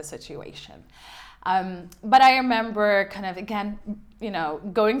reality of the situation. But I remember kind of, again,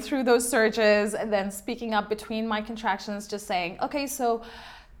 going through those surges and then speaking up between my contractions, just saying, okay, so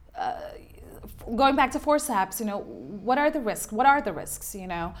going back to forceps, what are the risks? What are the risks?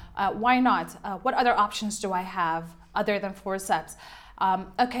 Why not? What other options do I have other than forceps?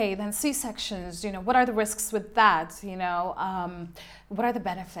 Okay, then C-sections, what are the risks with that? What are the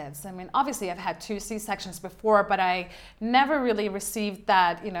benefits? Obviously I've had 2 C-sections before, but I never really received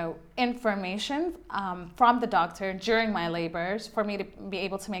that, information from the doctor during my labors for me to be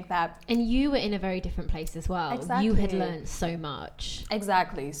able to make that. And you were in a very different place as well. Exactly. You had learned so much.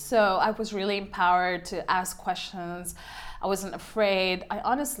 Exactly. So I was really empowered to ask questions. I wasn't afraid. I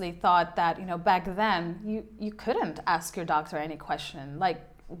honestly thought that, back then you couldn't ask your doctor any question. Like,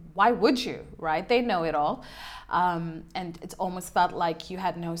 why would you, right? They know it all. And it almost felt like you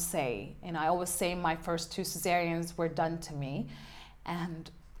had no say. I always say my first 2 cesareans were done to me. And,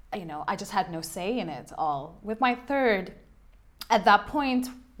 I just had no say in it all. With my third, at that point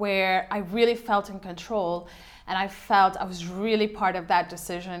where I really felt in control and I felt I was really part of that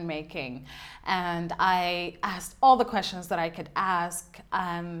decision making. And I asked all the questions that I could ask,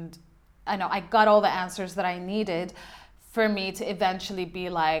 and I got all the answers that I needed. for me to eventually be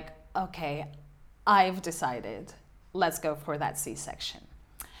like, okay, I've decided, let's go for that C-section.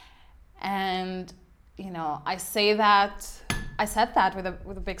 And, you know, I said that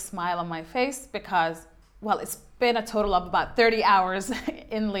with a big smile on my face because, well, it's been a total of about 30 hours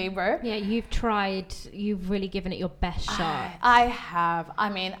in labor. Yeah, you've really given it your best shot. I have. I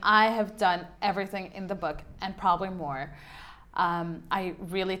mean, I have done everything in the book and probably more. I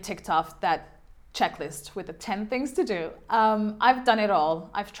really ticked off that checklist with the 10 things to do. I've done it all.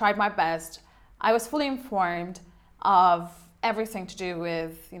 I've tried my best. I was fully informed of everything to do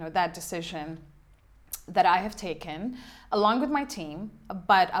with, you know, that decision that I have taken along with my team,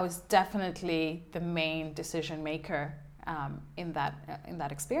 but I was definitely the main decision maker in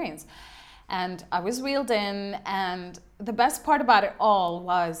that experience. And I was wheeled in, and the best part about it all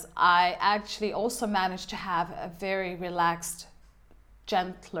was I actually also managed to have a very relaxed,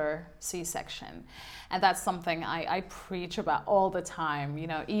 gentler C-section. And that's something I preach about all the time. You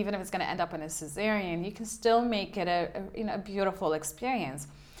know, even if it's going to end up in a cesarean, you can still make it a beautiful experience.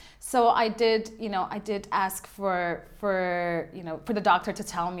 So I did ask for the doctor to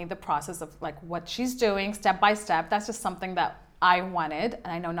tell me the process of like what she's doing step by step. That's just something that I wanted, and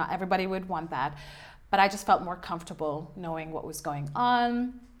I know not everybody would want that, but I just felt more comfortable knowing what was going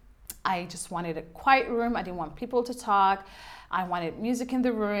on. I just wanted a quiet room. I didn't want people to talk. I wanted music in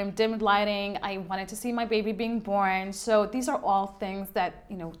the room, dimmed lighting. I wanted to see my baby being born. So these are all things that,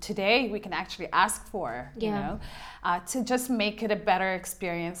 you know, today we can actually ask for, you know, to just make it a better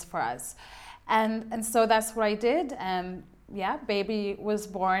experience for us. And so that's what I did. And yeah, baby was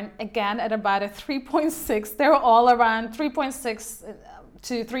born again at about a 3.6. They were all around 3.6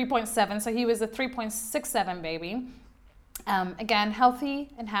 to 3.7. So he was a 3.67 baby. Again, healthy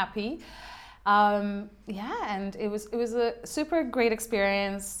and happy. And it was a super great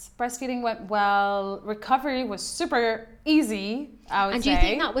experience. Breastfeeding went well. Recovery was super easy, I would say. And do you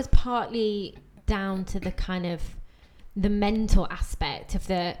think that was partly down to the kind of the mental aspect of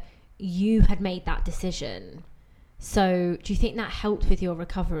you had made that decision? So do you think that helped with your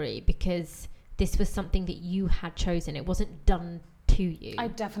recovery because this was something that you had chosen? It wasn't done to you. I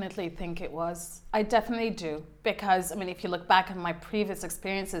definitely think it was. I definitely do. Because, I mean, if you look back on my previous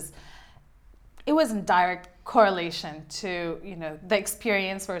experiences, it was in direct correlation to, you know, the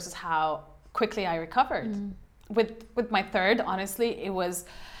experience versus how quickly I recovered. With my third, honestly, it was,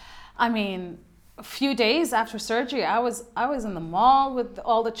 I mean, a few days after surgery, I was in the mall with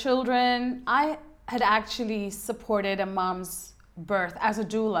all the children. I had actually supported a mom's birth as a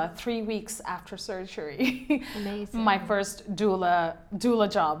doula 3 weeks after surgery. Amazing. My first doula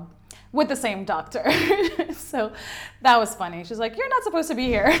job with the same doctor. So that was funny. She's like, "You're not supposed to be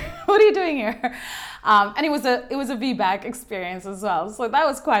here. What are you doing here?" And it was a VBAC experience as well. So that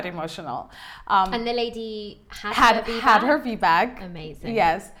was quite emotional. And the lady had her VBAC. Amazing.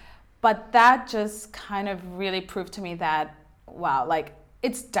 Yes. But that just kind of really proved to me that, wow, like,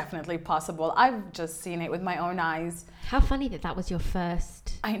 it's definitely possible. I've just seen it with my own eyes. How funny that was your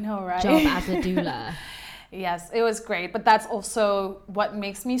first I know, right? job as a doula. Yes, it was great. But that's also what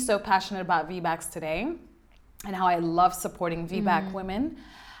makes me so passionate about VBACs today and how I love supporting VBAC women.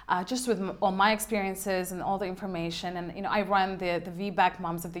 Just with all my experiences and all the information. And, you know, I run the VBAC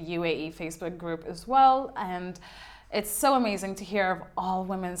Moms of the UAE Facebook group as well. And it's so amazing to hear of all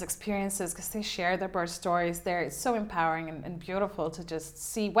women's experiences because they share their birth stories there. It's so empowering and beautiful to just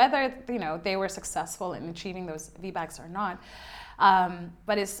see whether, you know, they were successful in achieving those VBACs or not.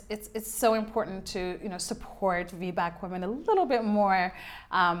 But it's so important to, you know, support VBAC women a little bit more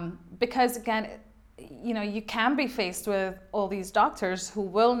because, again, you know, you can be faced with all these doctors who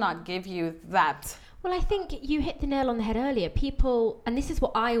will not give you that. Well, I think you hit the nail on the head earlier. People, and this is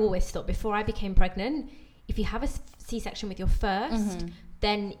what I always thought before I became pregnant, if you have a C-section with your first,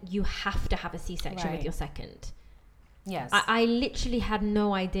 then you have to have a C-section with your second. Yes. I literally had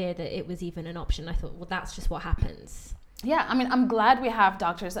no idea that it was even an option. I thought, well, that's just what happens. Yeah, I mean, I'm glad we have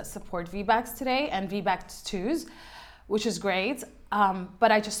doctors that support VBACs today and VBAC2s, which is great.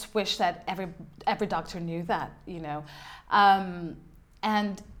 But I just wish that every doctor knew that, you know.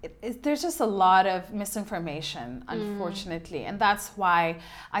 And there's just a lot of misinformation, unfortunately. And that's why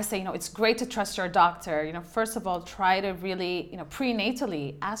I say, you know, it's great to trust your doctor. You know, first of all, try to really, you know,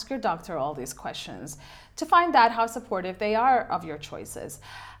 prenatally ask your doctor all these questions to find out how supportive they are of your choices.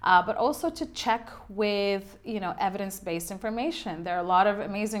 But also to check with, you know, evidence-based information. There are a lot of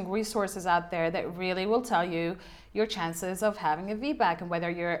amazing resources out there that really will tell you your chances of having a VBAC and whether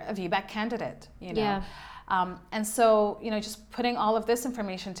you're a VBAC candidate, you know. Yeah. And so, you know, just putting all of this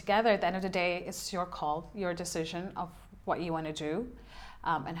information together, at the end of the day, it's your call, your decision of what you want to do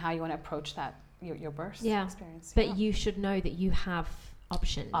and how you want to approach that. your birth Yeah. experience. But you should know that you have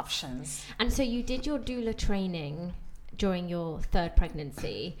options. And so you did your doula training during your third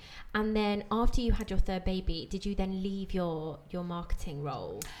pregnancy, and then after you had your third baby, did you then leave your marketing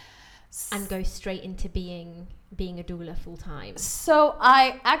role and go straight into being a doula full time? So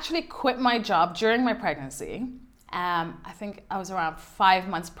I actually quit my job during my pregnancy. I think I was around 5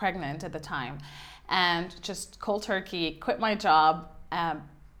 months pregnant at the time, and just cold turkey quit my job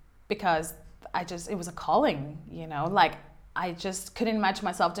because it was a calling, like I just couldn't imagine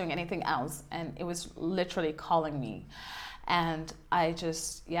myself doing anything else, and it was literally calling me. And I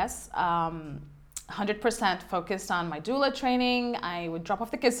just, 100% focused on my doula training. I would drop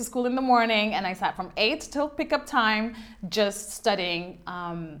off the kids to school in the morning, and I sat from 8 till pickup time just studying,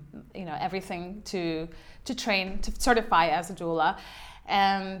 everything to train, to certify as a doula.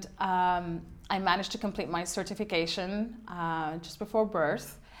 And I managed to complete my certification just before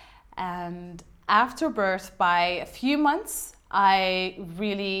birth. And after birth, by a few months, I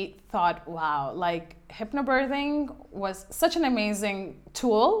really thought, wow, like hypnobirthing was such an amazing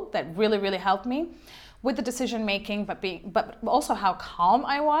tool that really, really helped me with the decision making, but also how calm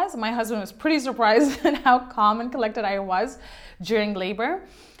I was. My husband was pretty surprised at how calm and collected I was during labor.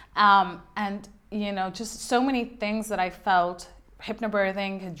 And just so many things that I felt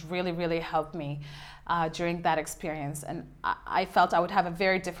hypnobirthing had really, really helped me during that experience. And I felt I would have a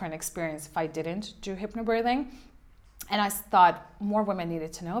very different experience if I didn't do hypnobirthing. And I thought more women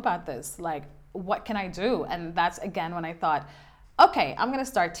needed to know about this. Like, what can I do? And that's again when I thought, okay, I'm going to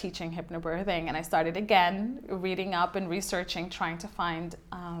start teaching hypnobirthing. And I started again reading up and researching, trying to find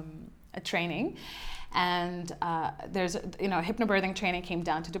a training. And there's, hypnobirthing training came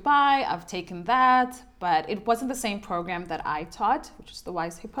down to Dubai. I've taken that, but it wasn't the same program that I taught, which is the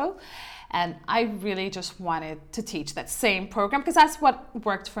Wise Hippo. And I really just wanted to teach that same program because that's what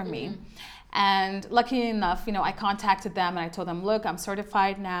worked for me. And lucky enough, I contacted them and I told them, look, I'm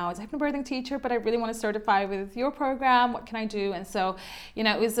certified now as a hypnobirthing teacher, but I really want to certify with your program. What can I do? And so,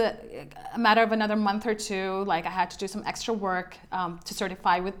 it was a matter of another month or two. Like I had to do some extra work to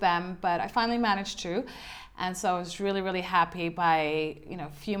certify with them, but I finally managed to. And so I was really, really happy. By a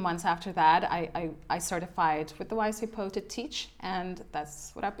few months after that, I certified with the Wise Hippo to teach, and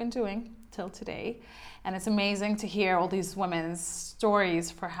that's what I've been doing till today. And it's amazing to hear all these women's stories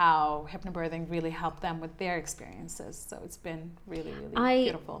for how hypnobirthing really helped them with their experiences. So it's been really, really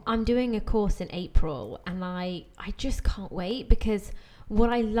beautiful. I'm doing a course in April, and I just can't wait, because what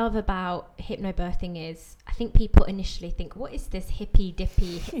I love about hypnobirthing is I think people initially think, what is this hippy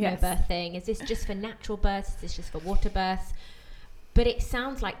dippy hypnobirthing? Is this just for natural births? Is this just for water births? But it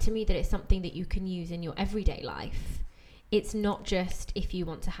sounds like to me that it's something that you can use in your everyday life. It's not just if you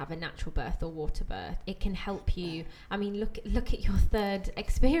want to have a natural birth or water birth. It can help you. I mean, look at your third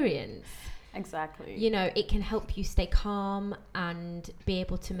experience. Exactly. It can help you stay calm and be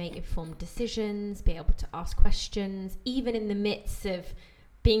able to make informed decisions, be able to ask questions, even in the midst of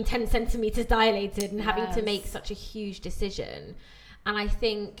being 10 centimeters dilated and having to make such a huge decision. And I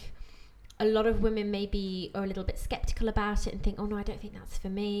think a lot of women maybe are a little bit skeptical about it and think, oh no, I don't think that's for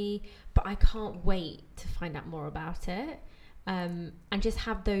me. But I can't wait to find out more about it and just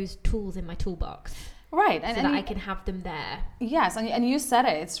have those tools in my toolbox. Right. So that I can have them there. Yes. And you said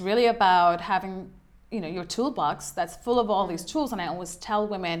it. It's really about having, your toolbox that's full of all these tools. And I always tell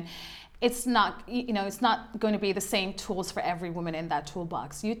women, it's not going to be the same tools for every woman in that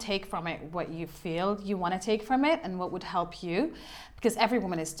toolbox. You take from it what you feel you want to take from it and what would help you, because every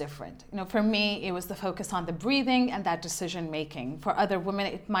woman is different. For me, it was the focus on the breathing and that decision making. For other women,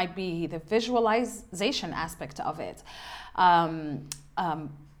 it might be the visualization aspect of it.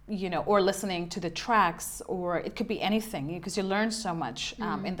 Or listening to the tracks, or it could be anything, because you learn so much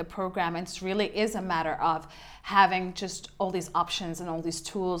in the program. And it really is a matter of having just all these options and all these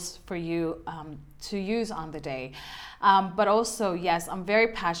tools for you to use on the day. But also, yes, I'm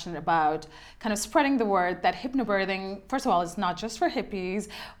very passionate about kind of spreading the word that hypnobirthing, first of all, is not just for hippies,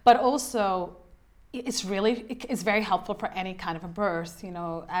 but also it's very helpful for any kind of a birth,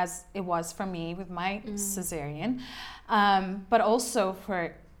 as it was for me with my cesarean, but also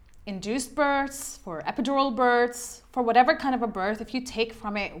for induced births, for epidural births, for whatever kind of a birth. If you take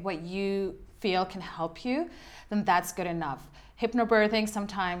from it what you feel can help you, then that's good enough. Hypnobirthing,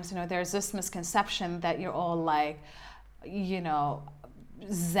 sometimes, there's this misconception that you're all like,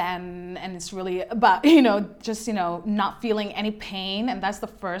 zen, and it's really about, just, not feeling any pain. And that's the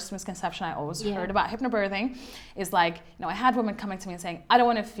first misconception I always heard about hypnobirthing, is like, I had women coming to me and saying, I don't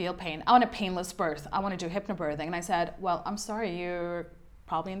want to feel pain. I want a painless birth. I want to do hypnobirthing. And I said, well, I'm sorry, you're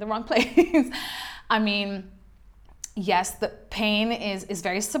probably in the wrong place. I mean, yes, the pain is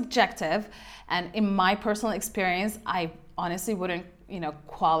very subjective. And in my personal experience, I honestly wouldn't,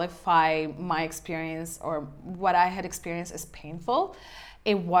 qualify my experience or what I had experienced as painful.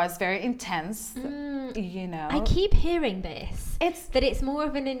 It was very intense, I keep hearing this. It's more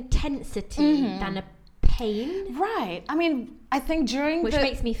of an intensity than a pain. Right. I mean, I think Which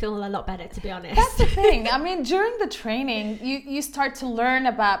makes me feel a lot better, to be honest. That's the thing. I mean, during the training, you start to learn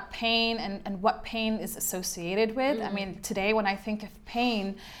about pain and what pain is associated with. I mean, today when I think of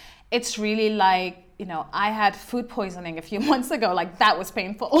pain, it's really like, I had food poisoning a few months ago. Like, that was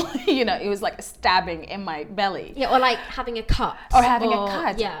painful. It was like a stabbing in my belly. Yeah, or like having a cut. Or having a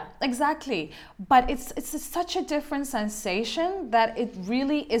cut. Yeah. Exactly. But it's such a different sensation that it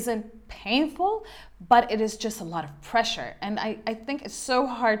really isn't painful, but it is just a lot of pressure. And I think it's so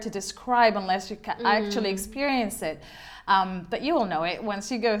hard to describe unless you can actually experience it. But you will know it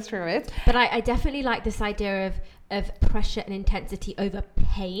once you go through it. But I definitely like this idea of pressure and intensity over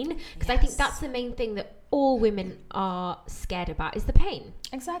pain, because I think that's the main thing that all women are scared about, is the pain.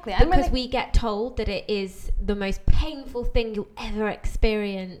 Exactly. Because we get told that it is the most painful thing you'll ever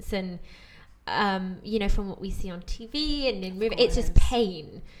experience, and from what we see on TV and in movies, it's just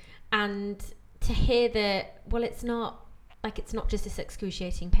pain. And to hear that, well, it's not just this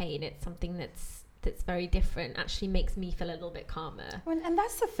excruciating pain, it's something that's very different, actually makes me feel a little bit calmer. And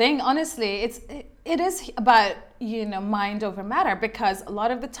that's the thing, honestly, it is about, mind over matter, because a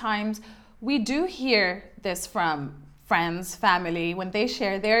lot of the times we do hear this from friends, family, when they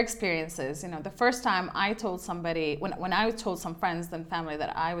share their experiences. The first time I told somebody, when I told some friends and family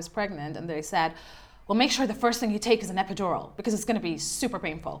that I was pregnant, and they said, well, make sure the first thing you take is an epidural because it's going to be super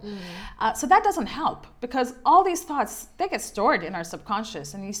painful. So that doesn't help, because all these thoughts, they get stored in our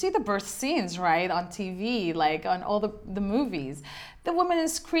subconscious. And you see the birth scenes, right, on TV, like on all the movies. The woman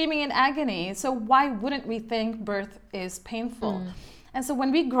is screaming in agony. So why wouldn't we think birth is painful? And so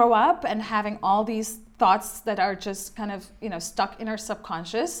when we grow up and having all these thoughts that are just kind of, stuck in our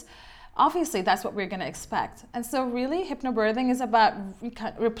subconscious, obviously that's what we're going to expect. And so really hypnobirthing is about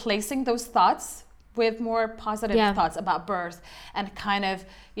replacing those thoughts with more positive thoughts about birth, and kind of,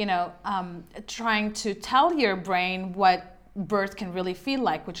 trying to tell your brain what birth can really feel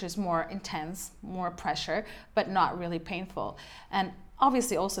like, which is more intense, more pressure, but not really painful. And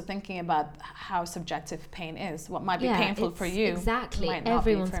obviously also thinking about how subjective pain is. What might be painful for you. Exactly. Might not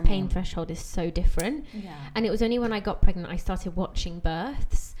Everyone's be for pain me. Threshold is so different. Yeah. And it was only when I got pregnant I started watching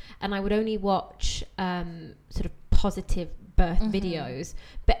births, and I would only watch sort of positive birth videos,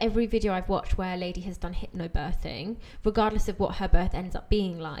 but every video I've watched where a lady has done hypnobirthing, regardless of what her birth ends up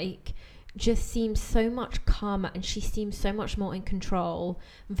being like, just seems so much calmer, and she seems so much more in control,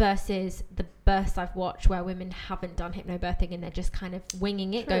 versus the births I've watched where women haven't done hypnobirthing and they're just kind of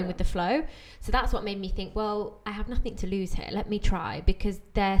winging it, going with the flow. So that's what made me think, well, I have nothing to lose here, let me try, because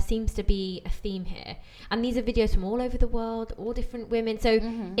there seems to be a theme here. And these are videos from all over the world, all different women, so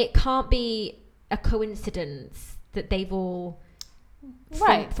it can't be a coincidence that they've all,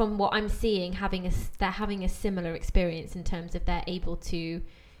 from what I'm seeing, they're having a similar experience in terms of they're able to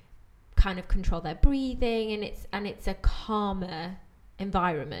kind of control their breathing, and it's a calmer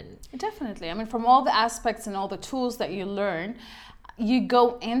environment. Definitely. I mean, from all the aspects and all the tools that you learn, you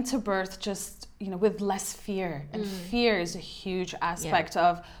go into birth just, with less fear. And fear is a huge aspect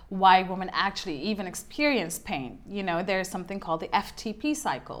of why women actually even experience pain. There's something called the FTP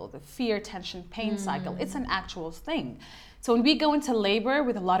cycle, the fear, tension, pain cycle. It's an actual thing. So when we go into labor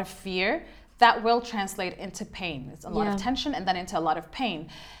with a lot of fear, that will translate into pain. It's a lot of tension and then into a lot of pain.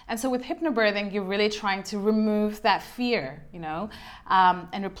 And so with hypnobirthing, you're really trying to remove that fear,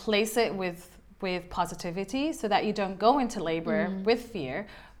 and replace it with positivity, so that you don't go into labor with fear,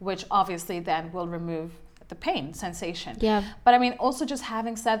 which obviously then will remove the pain sensation. Yeah. But I mean, also just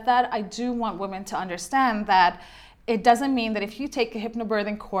having said that, I do want women to understand that it doesn't mean that if you take a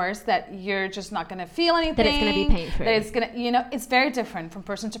hypnobirthing course that you're just not going to feel anything. That it's going to be pain-free. That it's going to, it's very different from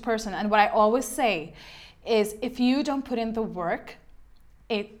person to person. And what I always say is, if you don't put in the work,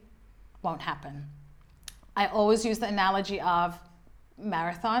 it won't happen. I always use the analogy of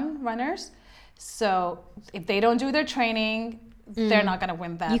marathon runners. So if they don't do their training, they're not going to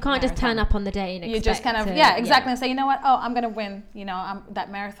win that. You can't just turn up on the day and expect you just kind of and say, you know what, I'm going to win that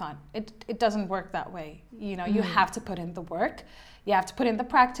marathon. It doesn't work that way. You have to put in the work, you have to put in the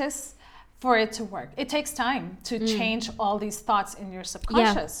practice for it to work. It takes time to change all these thoughts in your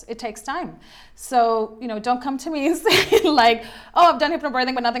subconscious. It takes time. So don't come to me and say like, oh, I've done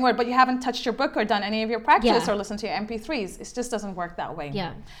hypnobirthing but nothing worked, but you haven't touched your book or done any of your practice or listened to your MP3s. It just doesn't work that way.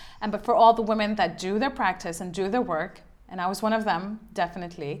 But for all the women that do their practice and do their work, and I was one of them,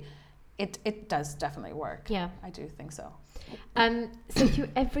 definitely, it does definitely work. Yeah. I do think so. So through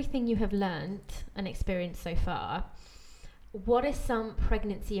everything you have learned and experienced so far, what are some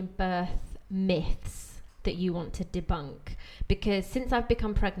pregnancy and birth myths that you want to debunk? Because since I've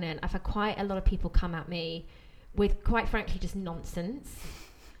become pregnant, I've had quite a lot of people come at me with, quite frankly, just nonsense.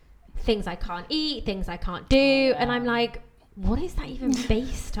 Things I can't eat, things I can't do. And I'm like, what is that even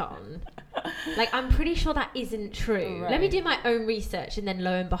based on? Like, I'm pretty sure that isn't true. Right. Let me do my own research, and then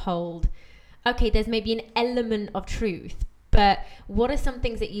lo and behold, okay, there's maybe an element of truth. But what are some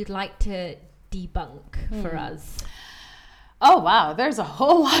things that you'd like to debunk for us? Oh, wow. There's a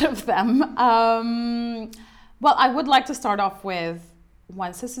whole lot of them. Well, I would like to start off with,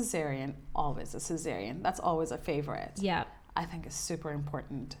 once a cesarean, always a cesarean. That's always a favorite. Yeah. I think it's super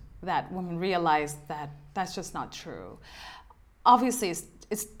important that women realize that that's just not true. Obviously,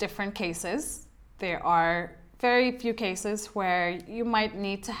 it's different cases. There are very few cases where you might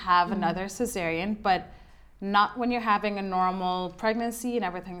need to have another cesarean, but not when you're having a normal pregnancy and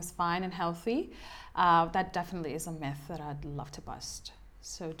everything's fine and healthy. That definitely is a myth that I'd love to bust.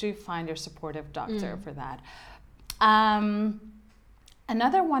 So do find your supportive doctor for that.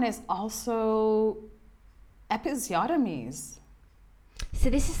 Another one is also episiotomies. So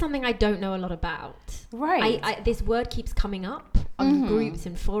this is something I don't know a lot about. Right. This word keeps coming up on groups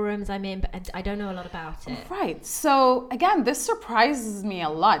and forums I'm in, but I don't know a lot about it. Right. So again, this surprises me a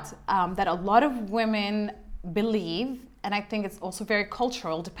lot, that a lot of women believe, and I think it's also very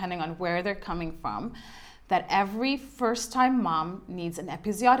cultural depending on where they're coming from, that every first-time mom needs an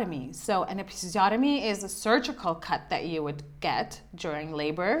episiotomy. So an episiotomy is a surgical cut that you would get during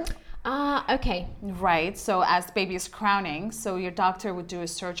labor. Okay. Right, so as the baby is crowning, so your doctor would do a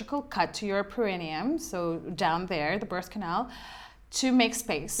surgical cut to your perineum, so down there, the birth canal, to make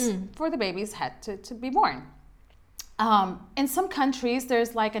space for the baby's head to be born. In some countries,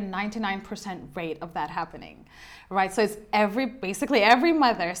 there's like a 99% rate of that happening, right? So it's basically every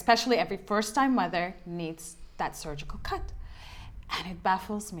mother, especially every first-time mother, needs that surgical cut. And it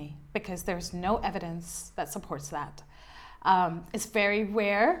baffles me because there's no evidence that supports that. It's very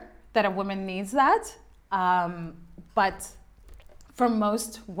rare that a woman needs that, but for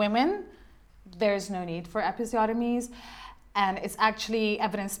most women, there's no need for episiotomies, and it's actually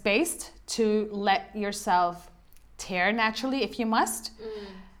evidence-based to let yourself tear naturally if you must,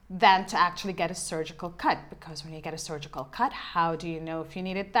 than to actually get a surgical cut, because when you get a surgical cut, how do you know if you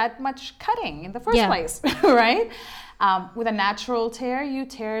needed that much cutting in the first place, right? With a natural tear, you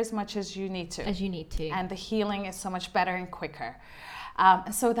tear as much as you need to. And the healing is so much better and quicker.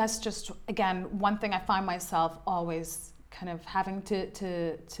 And so that's just, again, one thing I find myself always kind of having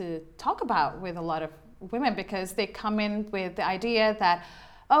to talk about with a lot of women, because they come in with the idea that,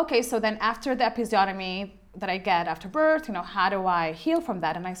 okay, so then after the episiotomy that I get after birth, how do I heal from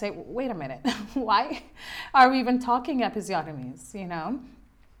that? And I say, wait a minute, why are we even talking episiotomies?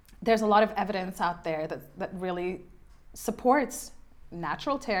 There's a lot of evidence out there that really supports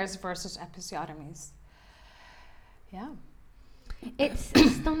natural tears versus episiotomies. Yeah. It's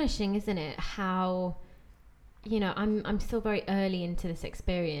astonishing, isn't it? How, I'm still very early into this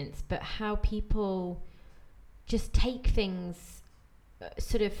experience, but how people just take things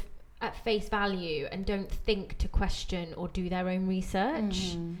sort of at face value and don't think to question or do their own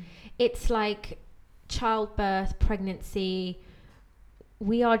research. It's like childbirth, pregnancy,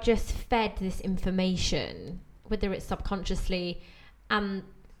 we are just fed this information, whether it's subconsciously, and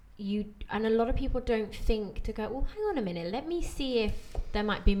a lot of people don't think to go, well, hang on a minute, let me see if there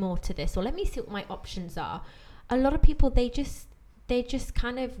might be more to this, or let me see what my options are. A lot of people, they just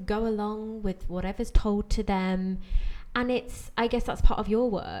kind of go along with whatever's told to them. And I guess that's part of your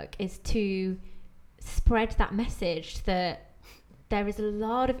work, is to spread that message that there is a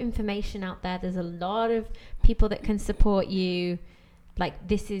lot of information out there. There's a lot of people that can support you. Like,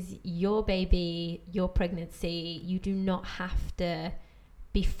 this is your baby, your pregnancy. You do not have to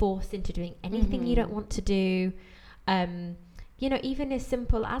be forced into doing anything you don't want to do. Even as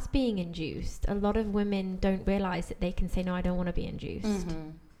simple as being induced. A lot of women don't realize that they can say, no, I don't want to be induced.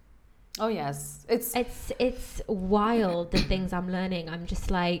 Oh yes, it's wild, the things I'm learning. I'm just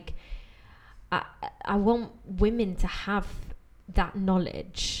like, I want women to have that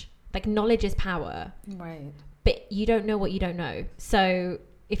knowledge. Like, knowledge is power, right? But you don't know what you don't know. So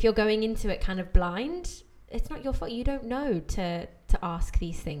if you're going into it kind of blind, it's not your fault. You don't know to ask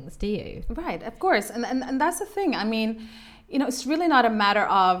these things, do you? Right, of course, and that's the thing. I mean, it's really not a matter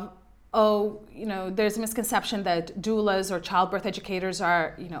of, there's a misconception that doulas or childbirth educators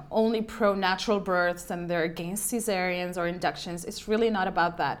are, only pro natural births and they're against cesareans or inductions. It's really not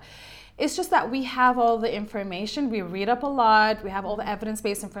about that. It's just that we have all the information, we read up a lot, we have all the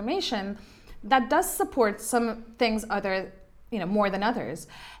evidence-based information that does support some things more than others.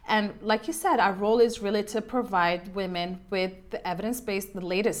 And like you said, our role is really to provide women with the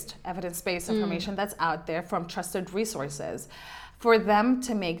latest evidence-based information that's out there from trusted resources for them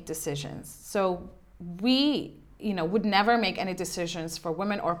to make decisions. So we, would never make any decisions for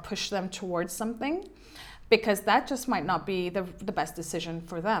women or push them towards something, because that just might not be the best decision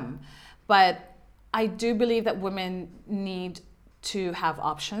for them. But I do believe that women need to have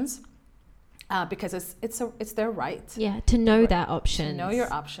options. Because it's their right. Yeah, to know their options. To know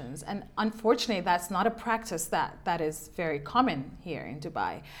your options. And unfortunately, that's not a practice that is very common here in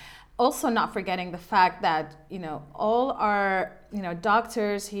Dubai. Also, not forgetting the fact that, all our,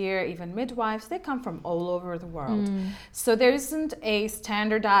 doctors here, even midwives, they come from all over the world. So there isn't a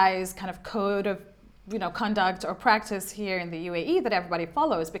standardized kind of code of, conduct or practice here in the UAE that everybody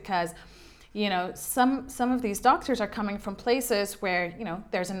follows, because some of these doctors are coming from places where,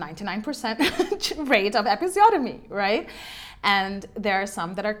 there's a 99% rate of episiotomy, right? And there are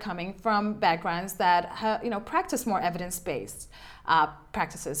some that are coming from backgrounds that, practice more evidence-based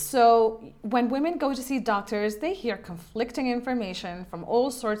practices. So when women go to see doctors, they hear conflicting information from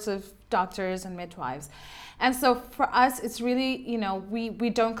all sorts of doctors and midwives. And so for us, it's really, we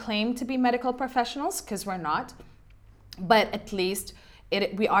don't claim to be medical professionals, because we're not, but at least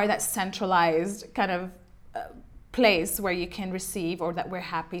we are that centralized kind of place where you can receive, or that we're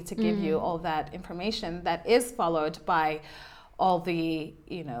happy to give you all that information that is followed by all the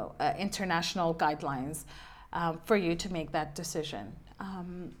international guidelines for you to make that decision.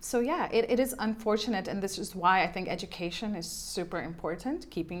 So yeah, it is unfortunate, and this is why I think education is super important,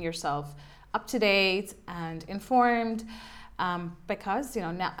 keeping yourself up to date and informed. Because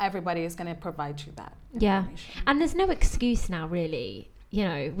not everybody is going to provide you that information. And there's no excuse now, really.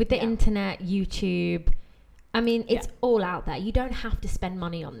 With the internet, YouTube, I mean, it's all out there. You don't have to spend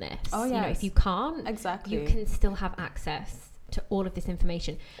money on this. Oh, yes. If you can't, exactly, you can still have access to all of this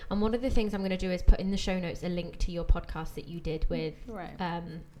information. And one of the things I'm going to do is put in the show notes a link to your podcast that you did with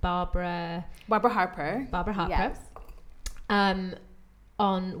Barbara Harper. Yes. On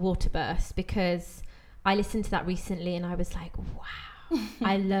Waterburst, because I listened to that recently and I was like, wow.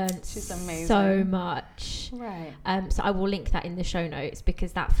 I learned so much. Right. So I will link that in the show notes,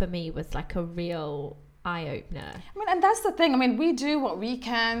 because that for me was like a real eye-opener. I mean, and that's the thing. I mean, we do what we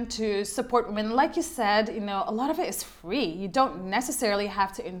can to support women. Like you said, a lot of it is free. You don't necessarily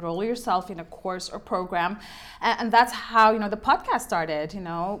have to enroll yourself in a course or program. And that's how, the podcast started,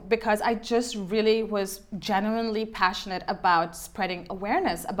 because I just really was genuinely passionate about spreading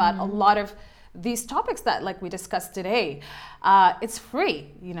awareness about a lot of these topics that, like we discussed today. It's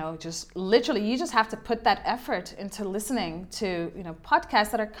free, just literally, you just have to put that effort into listening to,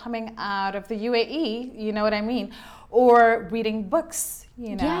 podcasts that are coming out of the UAE, you know what I mean? Or reading books,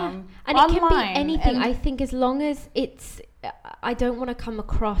 Yeah, and online. It can be anything. I think as long as I don't want to come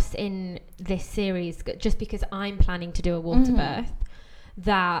across in this series, just because I'm planning to do a water birth,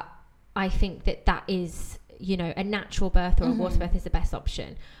 that I think that is, a natural birth or a water birth is the best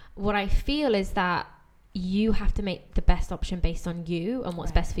option. What I feel is that you have to make the best option based on you and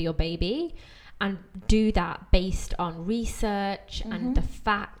what's best for your baby, and do that based on research and the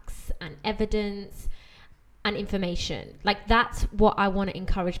facts and evidence and information. Like, that's what I want to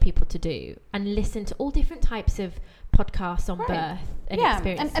encourage people to do, and listen to all different types of podcasts on birth and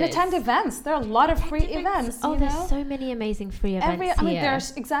experiences. And attend events. There are a lot of free events. Oh, there's so many amazing free events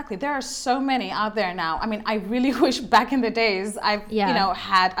here. There are so many out there now. I mean, I really wish back in the days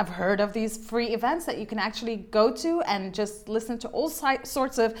I've heard of these free events that you can actually go to and just listen to all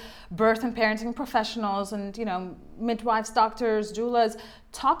sorts of birth and parenting professionals and, midwives, doctors, doulas,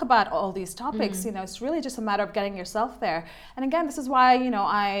 talk about all these topics. It's really just a matter of getting yourself there. And again, this is why,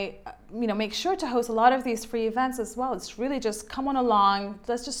 I make sure to host a lot of these free events as well. It's really just come on along,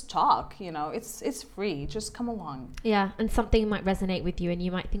 let's just talk, it's free, just come along. Yeah, and something might resonate with you and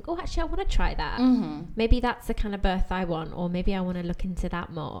you might think, oh, actually I want to try that. Maybe that's the kind of birth I want, or maybe I want to look into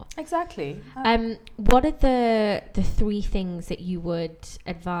that more. Exactly. What are the 3 things that you would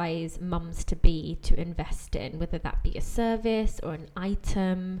advise mums to invest in, whether that be a service or an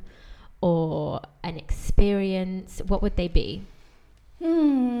item or an experience? What would they be?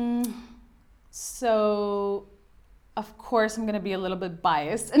 So, of course, I'm going to be a little bit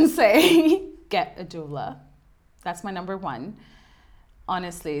biased and say, get a doula. That's my number 1.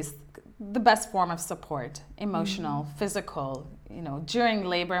 Honestly, it's the best form of support, emotional, physical. During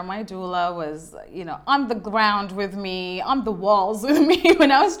labor, my doula was, on the ground with me, on the walls with me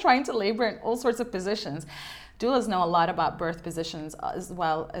when I was trying to labor in all sorts of positions, doulas know a lot about birth positions as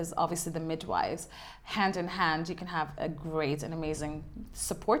well as obviously the midwives. Hand in hand, you can have a great and amazing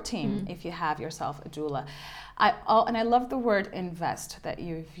support team if you have yourself a doula. And I love the word invest that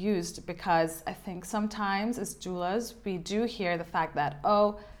you've used, because I think sometimes as doulas, we do hear the fact that,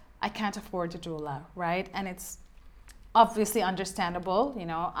 oh, I can't afford a doula, right? And it's obviously understandable. You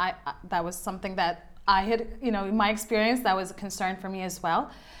know, I that was something that I had, you know, in my experience, that was a concern for me as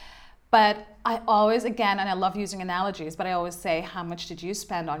well. But I always, again, and I love using analogies, but I always say, how much did you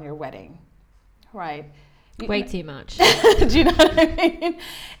spend on your wedding? Right? Way too much. Do you know what I mean?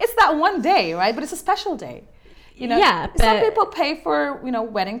 It's that one day, right? But it's a special day. You know, yeah, some people pay for, you know,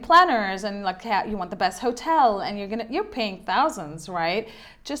 wedding planners, and like, you want the best hotel, and you're paying thousands, right?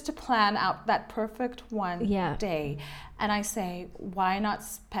 Just to plan out that perfect one day. And I say, why not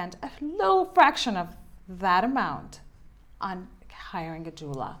spend a little fraction of that amount on hiring a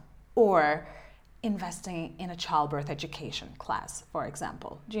doula or investing in a childbirth education class, for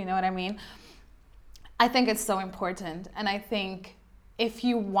example? Do you know what I mean? I think it's so important. And I think if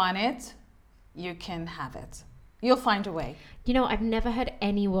you want it, you can have it. You'll find a way. You know, I've never heard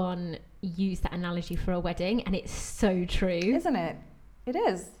anyone use that analogy for a wedding, and it's so true. Isn't it? It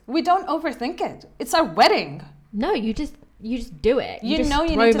is. We don't overthink it. It's our wedding. No, you just do it. You know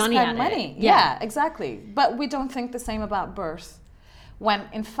you need to spend money. Yeah, exactly. But we don't think the same about birth, when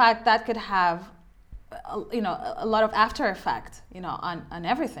in fact that could have, you know, a lot of after effect, you know, on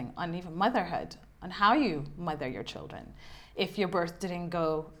everything, on even motherhood, on how you mother your children, if your birth didn't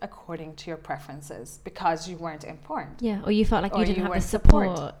go according to your preferences because you weren't informed. Yeah, or you felt like you didn't have the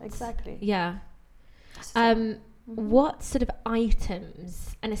support. Exactly. Yeah. What sort of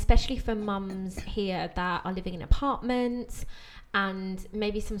items, and especially for mums here that are living in apartments, and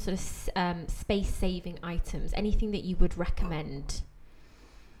maybe some sort of space-saving items, anything that you would recommend?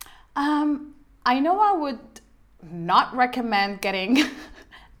 I know I would not recommend getting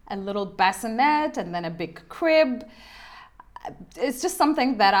a little bassinet and then a big crib. It's just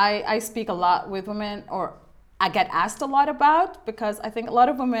something that I speak a lot with women, or I get asked a lot about, because I think a lot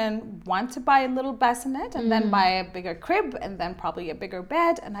of women want to buy a little bassinet and then buy a bigger crib and then probably a bigger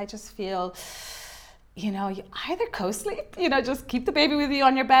bed. And I just feel, you know, you either co-sleep, you know, just keep the baby with you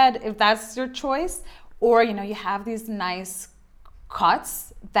on your bed if that's your choice, or, you know, you have these nice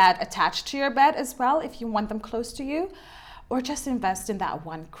cots that attach to your bed as well if you want them close to you, or just invest in that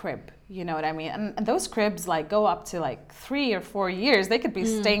one crib. You know what I mean? And those cribs like go up to like 3 or 4 years. They could be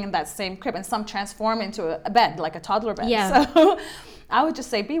staying in that same crib, and some transform into a bed, like a toddler bed. Yeah. So I would just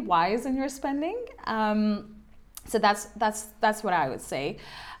say be wise in your spending. So that's what I would say.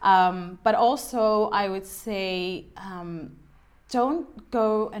 But also I would say don't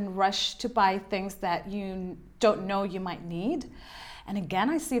go and rush to buy things that you don't know you might need. And again,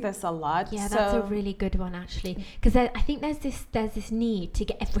 I see this a lot. Yeah, that's a really good one, actually, because I think there's this need to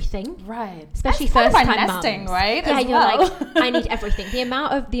get everything, right? Especially first time nesting, mums, right? Yeah, as you're well. like, I need everything. The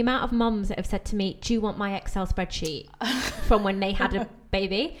amount of mums that have said to me, "Do you want my Excel spreadsheet from when they had a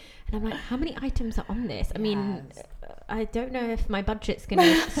baby?" And I'm like, how many items are on this? I mean, I don't know if my budget's going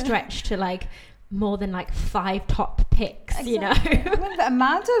to stretch to like more than like 5 top picks, exactly. You know. I mean,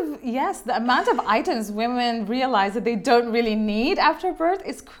 the amount of items women realize that they don't really need after birth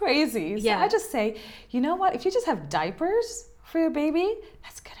is crazy. So I just say, you know what, if you just have diapers for your baby,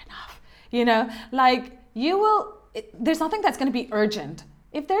 that's good enough. You know, like there's nothing that's going to be urgent.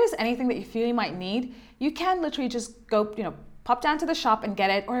 If there is anything that you feel you might need, you can literally just go, you know, pop down to the shop and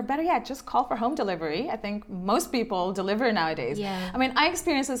get it, or better yet, just call for home delivery. I think most people deliver nowadays. Yeah. I mean, I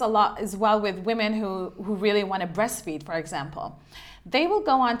experience this a lot as well with women who really want to breastfeed, for example. They will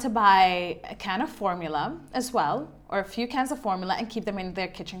go on to buy a can of formula as well, or a few cans of formula, and keep them in their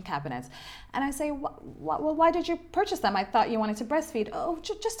kitchen cabinets. And I say, well, why did you purchase them? I thought you wanted to breastfeed. Oh,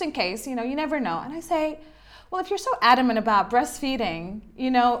 just in case, you know, you never know. And I say, well, if you're so adamant about breastfeeding, you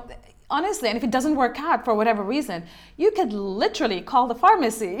know, honestly, and if it doesn't work out for whatever reason, you could literally call the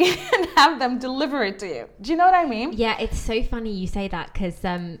pharmacy and have them deliver it to you. Do you know what I mean? Yeah, it's so funny you say that, because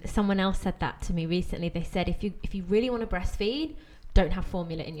someone else said that to me recently. They said if you really want to breastfeed, don't have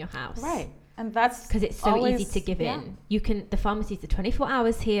formula in your house. Right. And that's because it's so easy to give in. The pharmacies are 24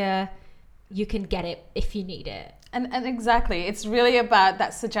 hours here. You can get it if you need it. And exactly, it's really about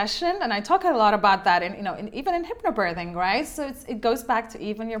that suggestion, and I talk a lot about that even in hypnobirthing, right? So it goes back to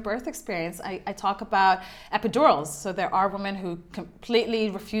even your birth experience. I talk about epidurals. So there are women who completely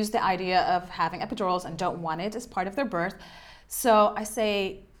refuse the idea of having epidurals and don't want it as part of their birth. So I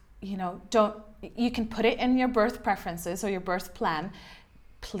say, you know, you can put it in your birth preferences or your birth plan.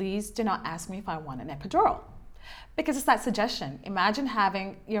 Please do not ask me if I want an epidural. Because it's that suggestion. Imagine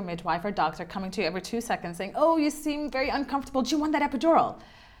having your midwife or doctor coming to you every 2 seconds saying, oh, you seem very uncomfortable. Do you want that epidural?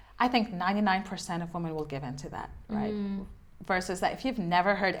 I think 99% of women will give in to that, right? Versus that if you've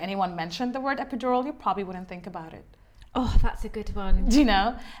never heard anyone mention the word epidural, you probably wouldn't think about it. Oh, that's a good one. Do you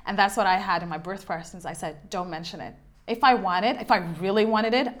know? And that's what I had in my birth questions. I said, don't mention it. If I really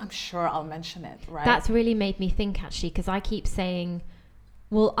wanted it, I'm sure I'll mention it, right? That's really made me think, actually, because I keep saying,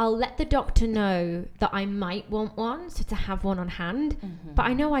 well, I'll let the doctor know that I might want one, so to have one on hand, but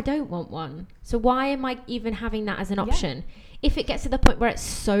I know I don't want one. So why am I even having that as an option? If it gets to the point where it's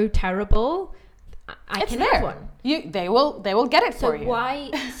so terrible, I can have one. They will get it for you. So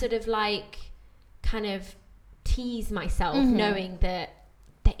why sort of like kind of tease myself knowing that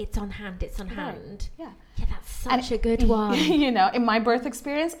it's on hand, Yeah. Yeah, that's such a good one. You know, in my birth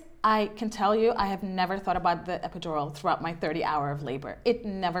experience, I can tell you, I have never thought about the epidural throughout my 30-hour of labor. It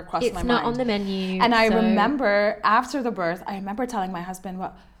never crossed my mind. It's not on the menu. And I remember after the birth, I remember telling my husband,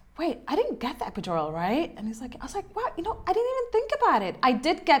 well, wait, I didn't get the epidural, right? And he's like, I was like, what? You know, I didn't even think about it. I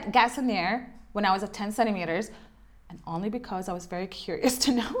did get Gasnier when I was at 10 centimeters, and only because I was very curious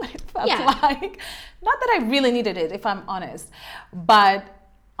to know what it felt like. Not that I really needed it, if I'm honest. But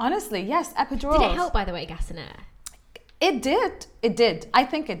honestly, yes, epidurals. Did it help, by the way, Gasnier? It did. I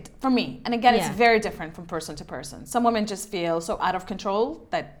think it, for me. And again, it's very different from person to person. Some women just feel so out of control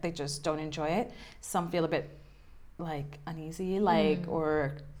that they just don't enjoy it. Some feel a bit like uneasy,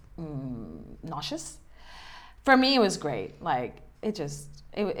 or nauseous. For me, it was great. Like, it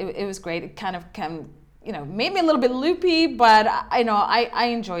was great. It kind of made me a little bit loopy, but I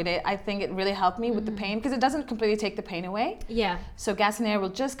enjoyed it. I think it really helped me with the pain because it doesn't completely take the pain away. Yeah. So Gasnier will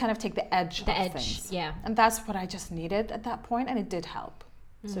just kind of take the edge off things. Yeah. And that's what I just needed at that point, and it did help.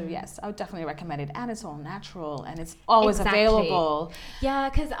 So yes, I would definitely recommend it. And it's all natural, and it's always available. Yeah,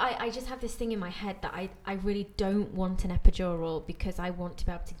 because I just have this thing in my head that I really don't want an epidural because I want to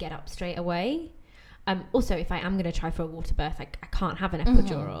be able to get up straight away. Also, if I am going to try for a water birth, I can't have an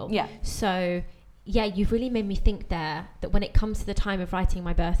epidural. Yeah. So... yeah, you've really made me think there that when it comes to the time of writing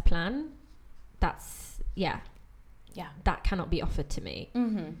my birth plan, that cannot be offered to me.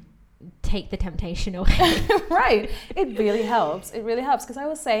 Take the temptation away. Right. It really helps. It really helps because I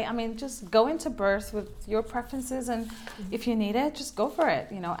will say, I mean, just go into birth with your preferences, and if you need it, just go for it.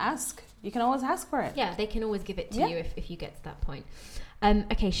 Ask. You can always ask for it. Yeah, they can always give it to you if you get to that point.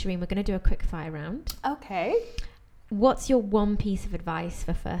 Okay, Shireen, we're going to do a quick fire round. Okay. What's your one piece of advice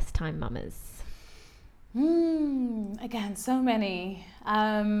for first-time mamas? Again, so many.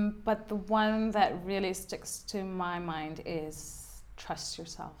 But the one that really sticks to my mind is trust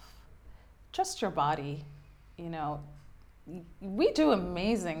yourself. Trust your body. We do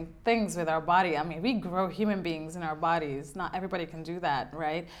amazing things with our body. I mean, we grow human beings in our bodies. Not everybody can do that,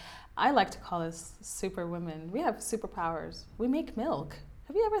 right? I like to call us super women. We have superpowers. We make milk.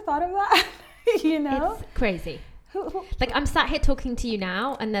 Have you ever thought of that? It's crazy. Like, I'm sat here talking to you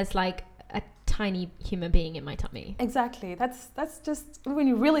now, and there's like tiny human being in my tummy. Exactly. That's just, when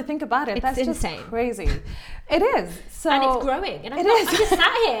you really think about it, that's insane. Just crazy. It is. So, and it's growing. And I'm just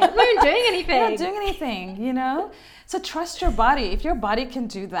sat here. I'm not even doing anything. You're not doing anything, So trust your body. If your body can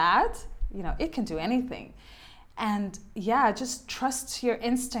do that, it can do anything. And just trust your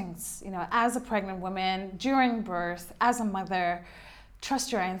instincts, as a pregnant woman, during birth, as a mother.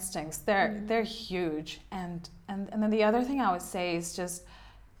 Trust your instincts. They're huge. And then the other thing I would say is just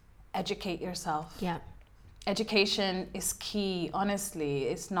educate yourself. Yeah. Education is key, honestly.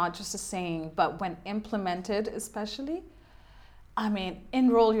 It's not just a saying, but when implemented especially, I mean,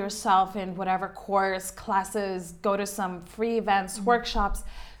 enroll yourself in whatever course, classes, go to some free events, workshops,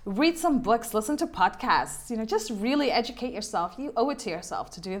 read some books, listen to podcasts, just really educate yourself. You owe it to yourself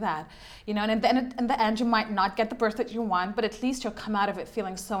to do that, and then in the end, you might not get the birth that you want, but at least you'll come out of it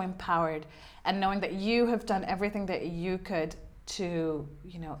feeling so empowered and knowing that you have done everything that you could to,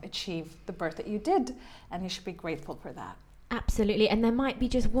 achieve the birth that you did, and you should be grateful for that. Absolutely. And there might be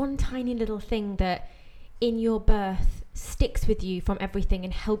just one tiny little thing that in your birth sticks with you from everything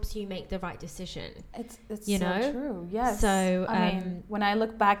and helps you make the right decision. It's so true. Yes. So I mean, when I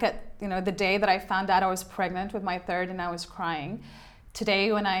look back at, the day that I found out I was pregnant with my third and I was crying,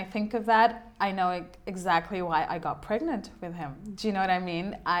 today when I think of that, I know exactly why I got pregnant with him. Do you know what I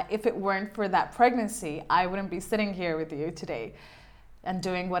mean? If it weren't for that pregnancy, I wouldn't be sitting here with you today and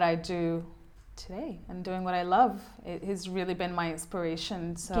doing what I do today and doing what I love. It has really been my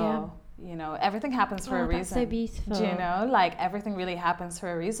inspiration. So, everything happens for a reason. That's so beautiful. Do you know? Like, everything really happens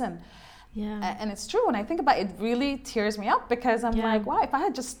for a reason. Yeah. And it's true. When I think about it, it really tears me up because I'm like, wow, if I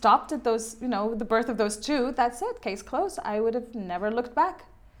had just stopped at those, the birth of those two, that's it, case closed. I would have never looked back.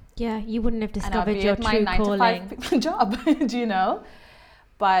 Yeah, you wouldn't have And I'll discovered be your at my true 9 calling. to 5 job, do you know?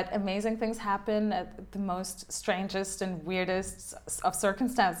 But amazing things happen at the most strangest and weirdest of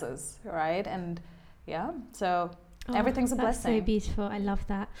circumstances, right? And yeah, so everything's a That's blessing. so beautiful. I love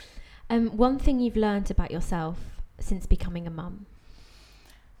that. One thing you've learned about yourself since becoming a mum?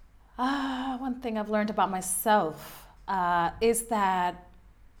 One thing I've learned about myself is that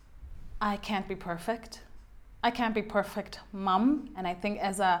I can't be perfect. I can't be perfect mum, and I think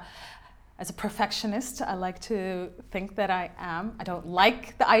as a perfectionist, I like to think that I am. I don't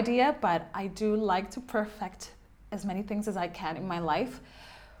like the idea, but I do like to perfect as many things as I can in my life.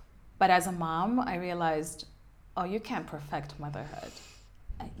 But as a mom, I realized, oh, you can't perfect motherhood.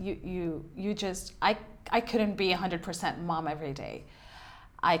 I couldn't be 100% mom every day.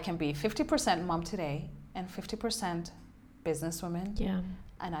 I can be 50% mom today and 50% businesswoman. Yeah.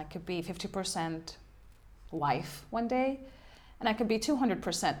 And I could be 50% wife one day, and I could be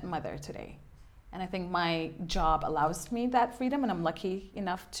 200% mother today. And I think my job allows me that freedom, and I'm lucky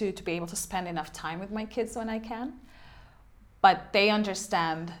enough to be able to spend enough time with my kids when I can. But they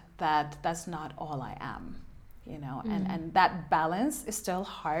understand that that's not all I am, you know, and that balance is still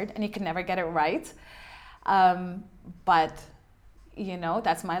hard, and you can never get it right. But, you know,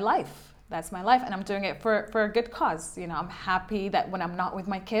 that's my life. That's my life, and I'm doing it for a good cause. You know, I'm happy that when I'm not with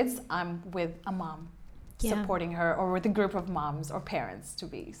my kids, I'm with a mom, supporting her, or with a group of moms or parents to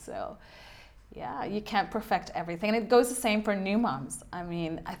be. So yeah, you can't perfect everything, and it goes the same for new moms. I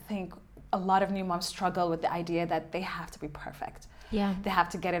mean, I think a lot of new moms struggle with the idea that they have to be perfect. Yeah. They have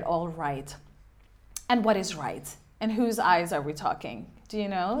to get it all right. And what is right? And whose eyes are we talking? Do you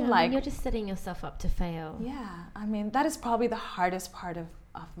know? Yeah, like, you're just setting yourself up to fail. yeah, I mean, that is probably the hardest part of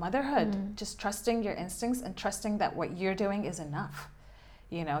motherhood. Just trusting your instincts and trusting that what you're doing is enough.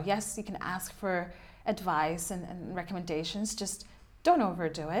 You know, yes, you can ask for advice and recommendations, just don't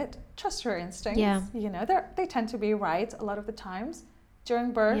overdo it. Trust your instincts. Yeah. You know, they tend to be right a lot of the times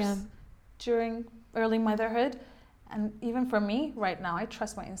during birth, during early motherhood. And even for me right now, I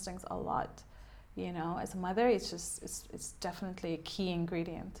trust my instincts a lot. You know, as a mother, it's definitely a key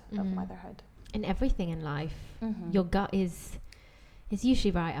ingredient of motherhood. In everything in life, your gut is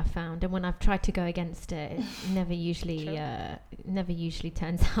usually right, I've found, and when I've tried to go against it, it never usually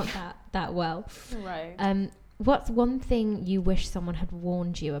turns out that well. Right. What's one thing you wish someone had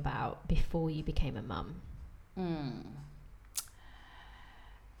warned you about before you became a mum?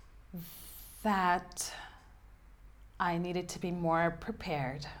 That I needed to be more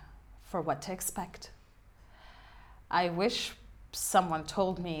prepared for what to expect. I wish someone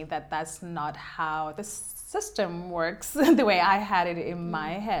told me that that's not how the system works the way I had it in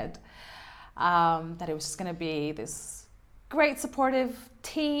my head. That it was just going to be this great supportive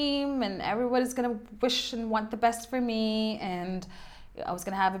team and everybody's going to wish and want the best for me, and I was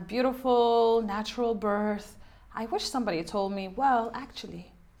going to have a beautiful natural birth. I wish somebody told me, well,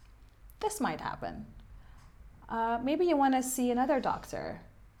 actually, this might happen. Maybe you want to see another doctor,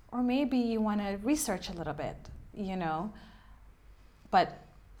 or maybe you want to research a little bit, you know. But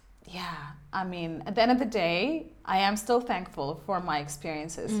yeah, I mean, at the end of the day, I am still thankful for my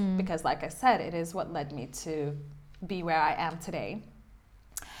experiences because, like I said, it is what led me to be where I am today.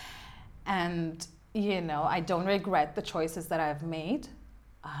 And, you know, I don't regret the choices that I've made,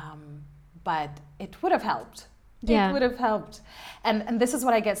 but it would have helped. Yeah. It would have helped. And this is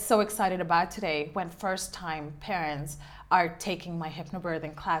what I get so excited about today, when first-time parents are taking my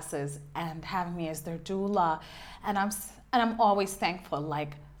hypnobirthing classes and having me as their doula. And I'm always thankful,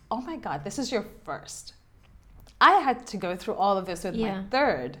 like, oh my God, this is your first. I had to go through all of this with my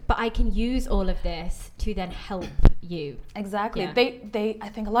third. But I can use all of this to then help you. Exactly. Yeah. They I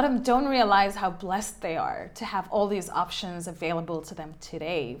think a lot of them don't realize how blessed they are to have all these options available to them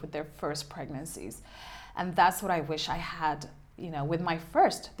today with their first pregnancies. And that's what I wish I had, you know, with my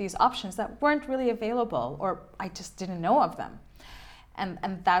first, these options that weren't really available, or I just didn't know of them.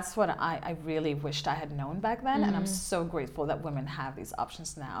 And that's what I really wished I had known back then. And I'm so grateful that women have these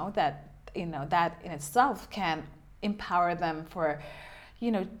options now, that, you know, that in itself can empower them for,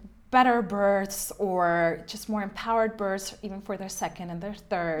 you know, better births, or just more empowered births, even for their second and their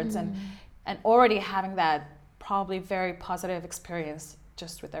thirds, and already having that probably very positive experience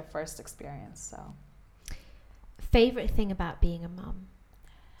just with their first experience. So, favorite thing about being a mum?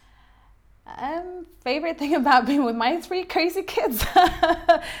 Favorite thing about being with my 3 crazy kids?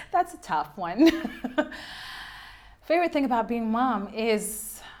 That's a tough one. Favorite thing about being mom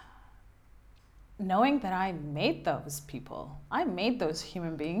is knowing that I made those people. I made those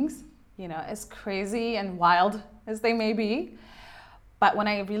human beings, you know, as crazy and wild as they may be. But when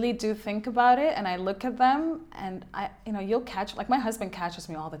I really do think about it and I look at them, and you'll catch, like my husband catches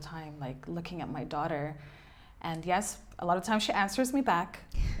me all the time, like looking at my daughter. And yes, a lot of times she answers me back.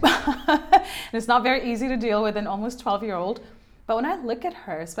 And it's not very easy to deal with an almost 12-year-old. But when I look at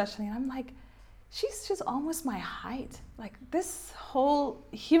her, especially, and I'm like, she's just almost my height. Like this whole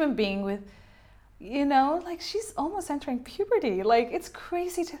human being with, like she's almost entering puberty. Like it's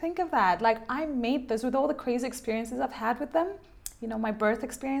crazy to think of that. Like I made this with all the crazy experiences I've had with them, my birth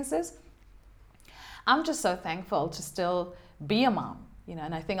experiences. I'm just so thankful to still be a mom,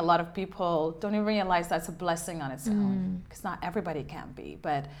 and I think a lot of people don't even realize that's a blessing on its own, because not everybody can be.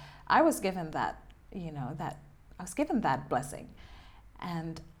 But I was given that, I was given that blessing.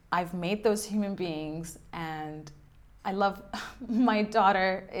 And I've made those human beings, and I love my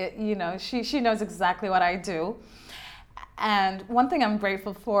daughter. She knows exactly what I do. And one thing I'm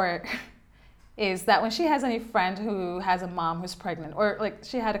grateful for is that when she has any friend who has a mom who's pregnant, or like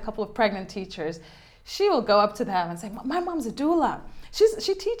she had a couple of pregnant teachers, she will go up to them and say, "My mom's a doula.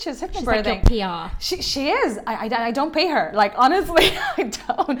 She teaches hypnobirthing." She's like your PR. She is. I don't pay her. Like honestly, I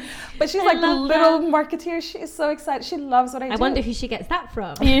don't. But she's like the little marketeer. She is so excited. She loves what I do. I wonder who she gets that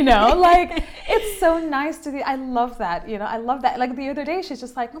from. Like it's so nice to be. I love that. I love that. Like the other day, she's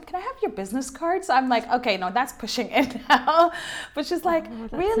just like, "Mom, can I have your business card?" So I'm like, "Okay, no, that's pushing it now." But she's like,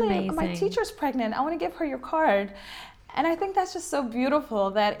 "Really? Amazing. My teacher's pregnant. I want to give her your card." And I think that's just so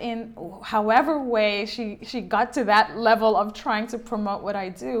beautiful that in however way she got to that level of trying to promote what I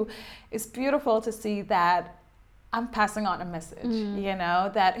do, it's beautiful to see that I'm passing on a message,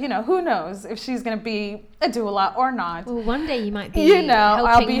 that, who knows if she's going to be a doula or not. Well, one day you might be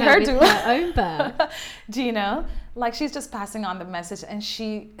I'll be her doula. Her own birth. Do like she's just passing on the message, and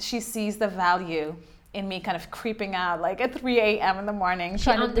she sees the value in me kind of creeping out like at 3 a.m. in the morning. She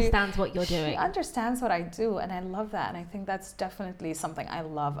understands what you're doing. She understands what I do, and I love that. And I think that's definitely something I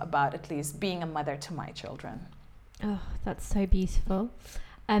love about at least being a mother to my children. Oh, that's so beautiful.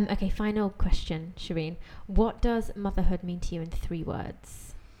 Okay, final question, Shireen. What does motherhood mean to you in 3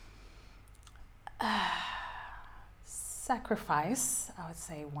 words? Sacrifice, I would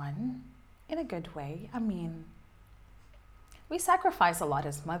say 1, in a good way. I mean, we sacrifice a lot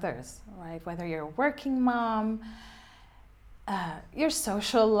as mothers, right? Whether you're a working mom, your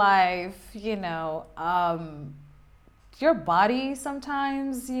social life, your body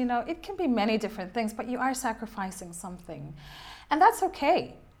sometimes, it can be many different things, but you are sacrificing something. And that's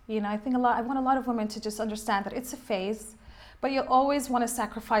okay. I think I want a lot of women to just understand that it's a phase, but you always want to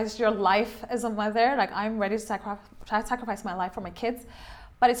sacrifice your life as a mother. Like I'm ready to sacrifice my life for my kids,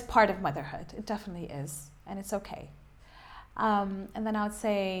 but it's part of motherhood. It definitely is, and it's okay. And then I would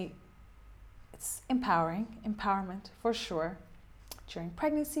say it's empowerment for sure. During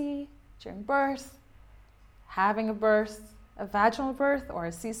pregnancy, during birth, having a birth, a vaginal birth or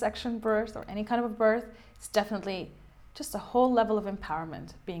a C-section birth or any kind of a birth, it's definitely just a whole level of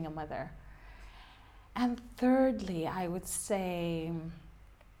empowerment being a mother. And thirdly, I would say,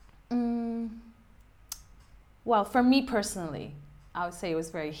 well, for me personally, I would say it was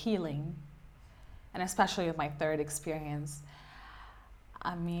very healing. And especially with my 3rd experience.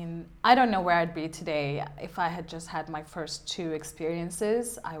 I mean, I don't know where I'd be today if I had just had my first 2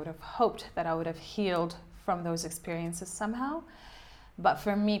 experiences. I would have hoped that I would have healed from those experiences somehow. But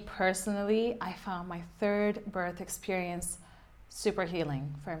for me personally, I found my 3rd birth experience super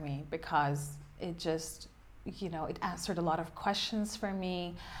healing for me, because it just, it answered a lot of questions for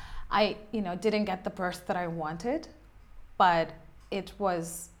me. I, didn't get the birth that I wanted, but it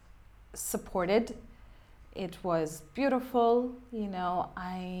was supported. It was beautiful.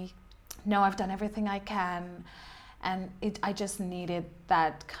 I know I've done everything I can, and I just needed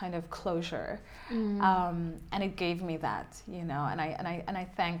that kind of closure. And it gave me that, and I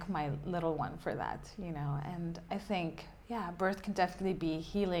thank my little one for that, and I think, birth can definitely be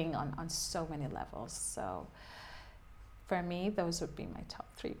healing on so many levels. So for me, those would be my top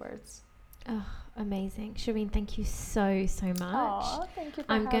 3 words. Oh, amazing. Shireen, thank you so much. Oh, thank you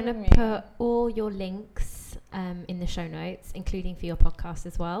for I'm going to me. put all your links in the show notes, including for your podcast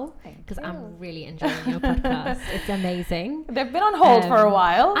as well, because I'm really enjoying your podcast. It's amazing. They've been on hold for a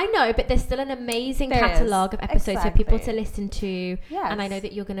while. I know, but there's still an amazing catalogue of episodes for people to listen to. Yes. And I know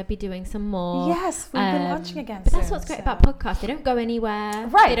that you're going to be doing some more. Yes, we've been launching again But that's what's great about podcasts. They don't go anywhere.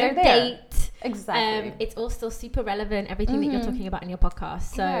 Right, they don't date. Exactly. It's all still super relevant, everything that you're talking about in your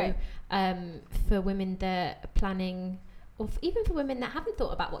podcast. So for women that are planning, or even for women that haven't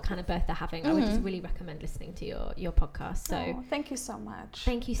thought about what kind of birth they're having, I would just really recommend listening to your podcast. So thank you so much.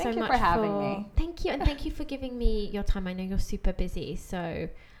 Thank you so much for having me. Thank you, and thank you for giving me your time. I know you're super busy, so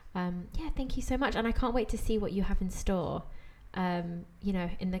thank you so much, and I can't wait to see what you have in store you know,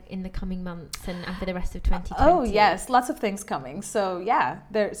 in the coming months and for the rest of 2020? Oh yes, lots of things coming. So yeah,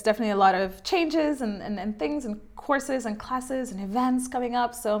 there's definitely a lot of changes and things and courses and classes and events coming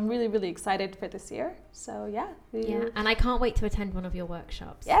up. So I'm really, really excited for this year. So yeah. Yeah, and I can't wait to attend one of your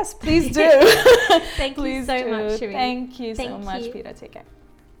workshops. Yes, please do. Thank you so much, Shireen. Thank you so much, Peter. Take care.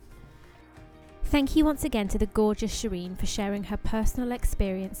 Thank you once again to the gorgeous Shireen for sharing her personal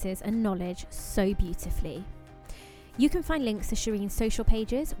experiences and knowledge so beautifully. You can find links to Shireen's social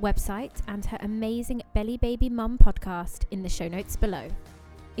pages, website, and her amazing Belly Baby Mum podcast in the show notes below.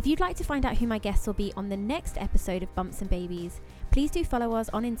 If you'd like to find out who my guests will be on the next episode of Bumps and Babies, please do follow us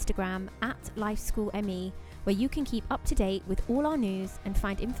on Instagram @LifeSchoolME, where you can keep up to date with all our news and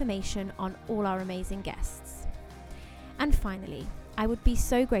find information on all our amazing guests. And finally, I would be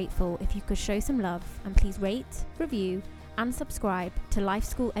so grateful if you could show some love and please rate, review, and subscribe to Life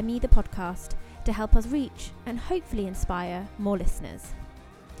School ME the podcast to help us reach and hopefully inspire more listeners.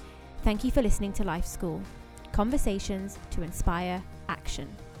 Thank you for listening to Life School. Conversations to inspire action.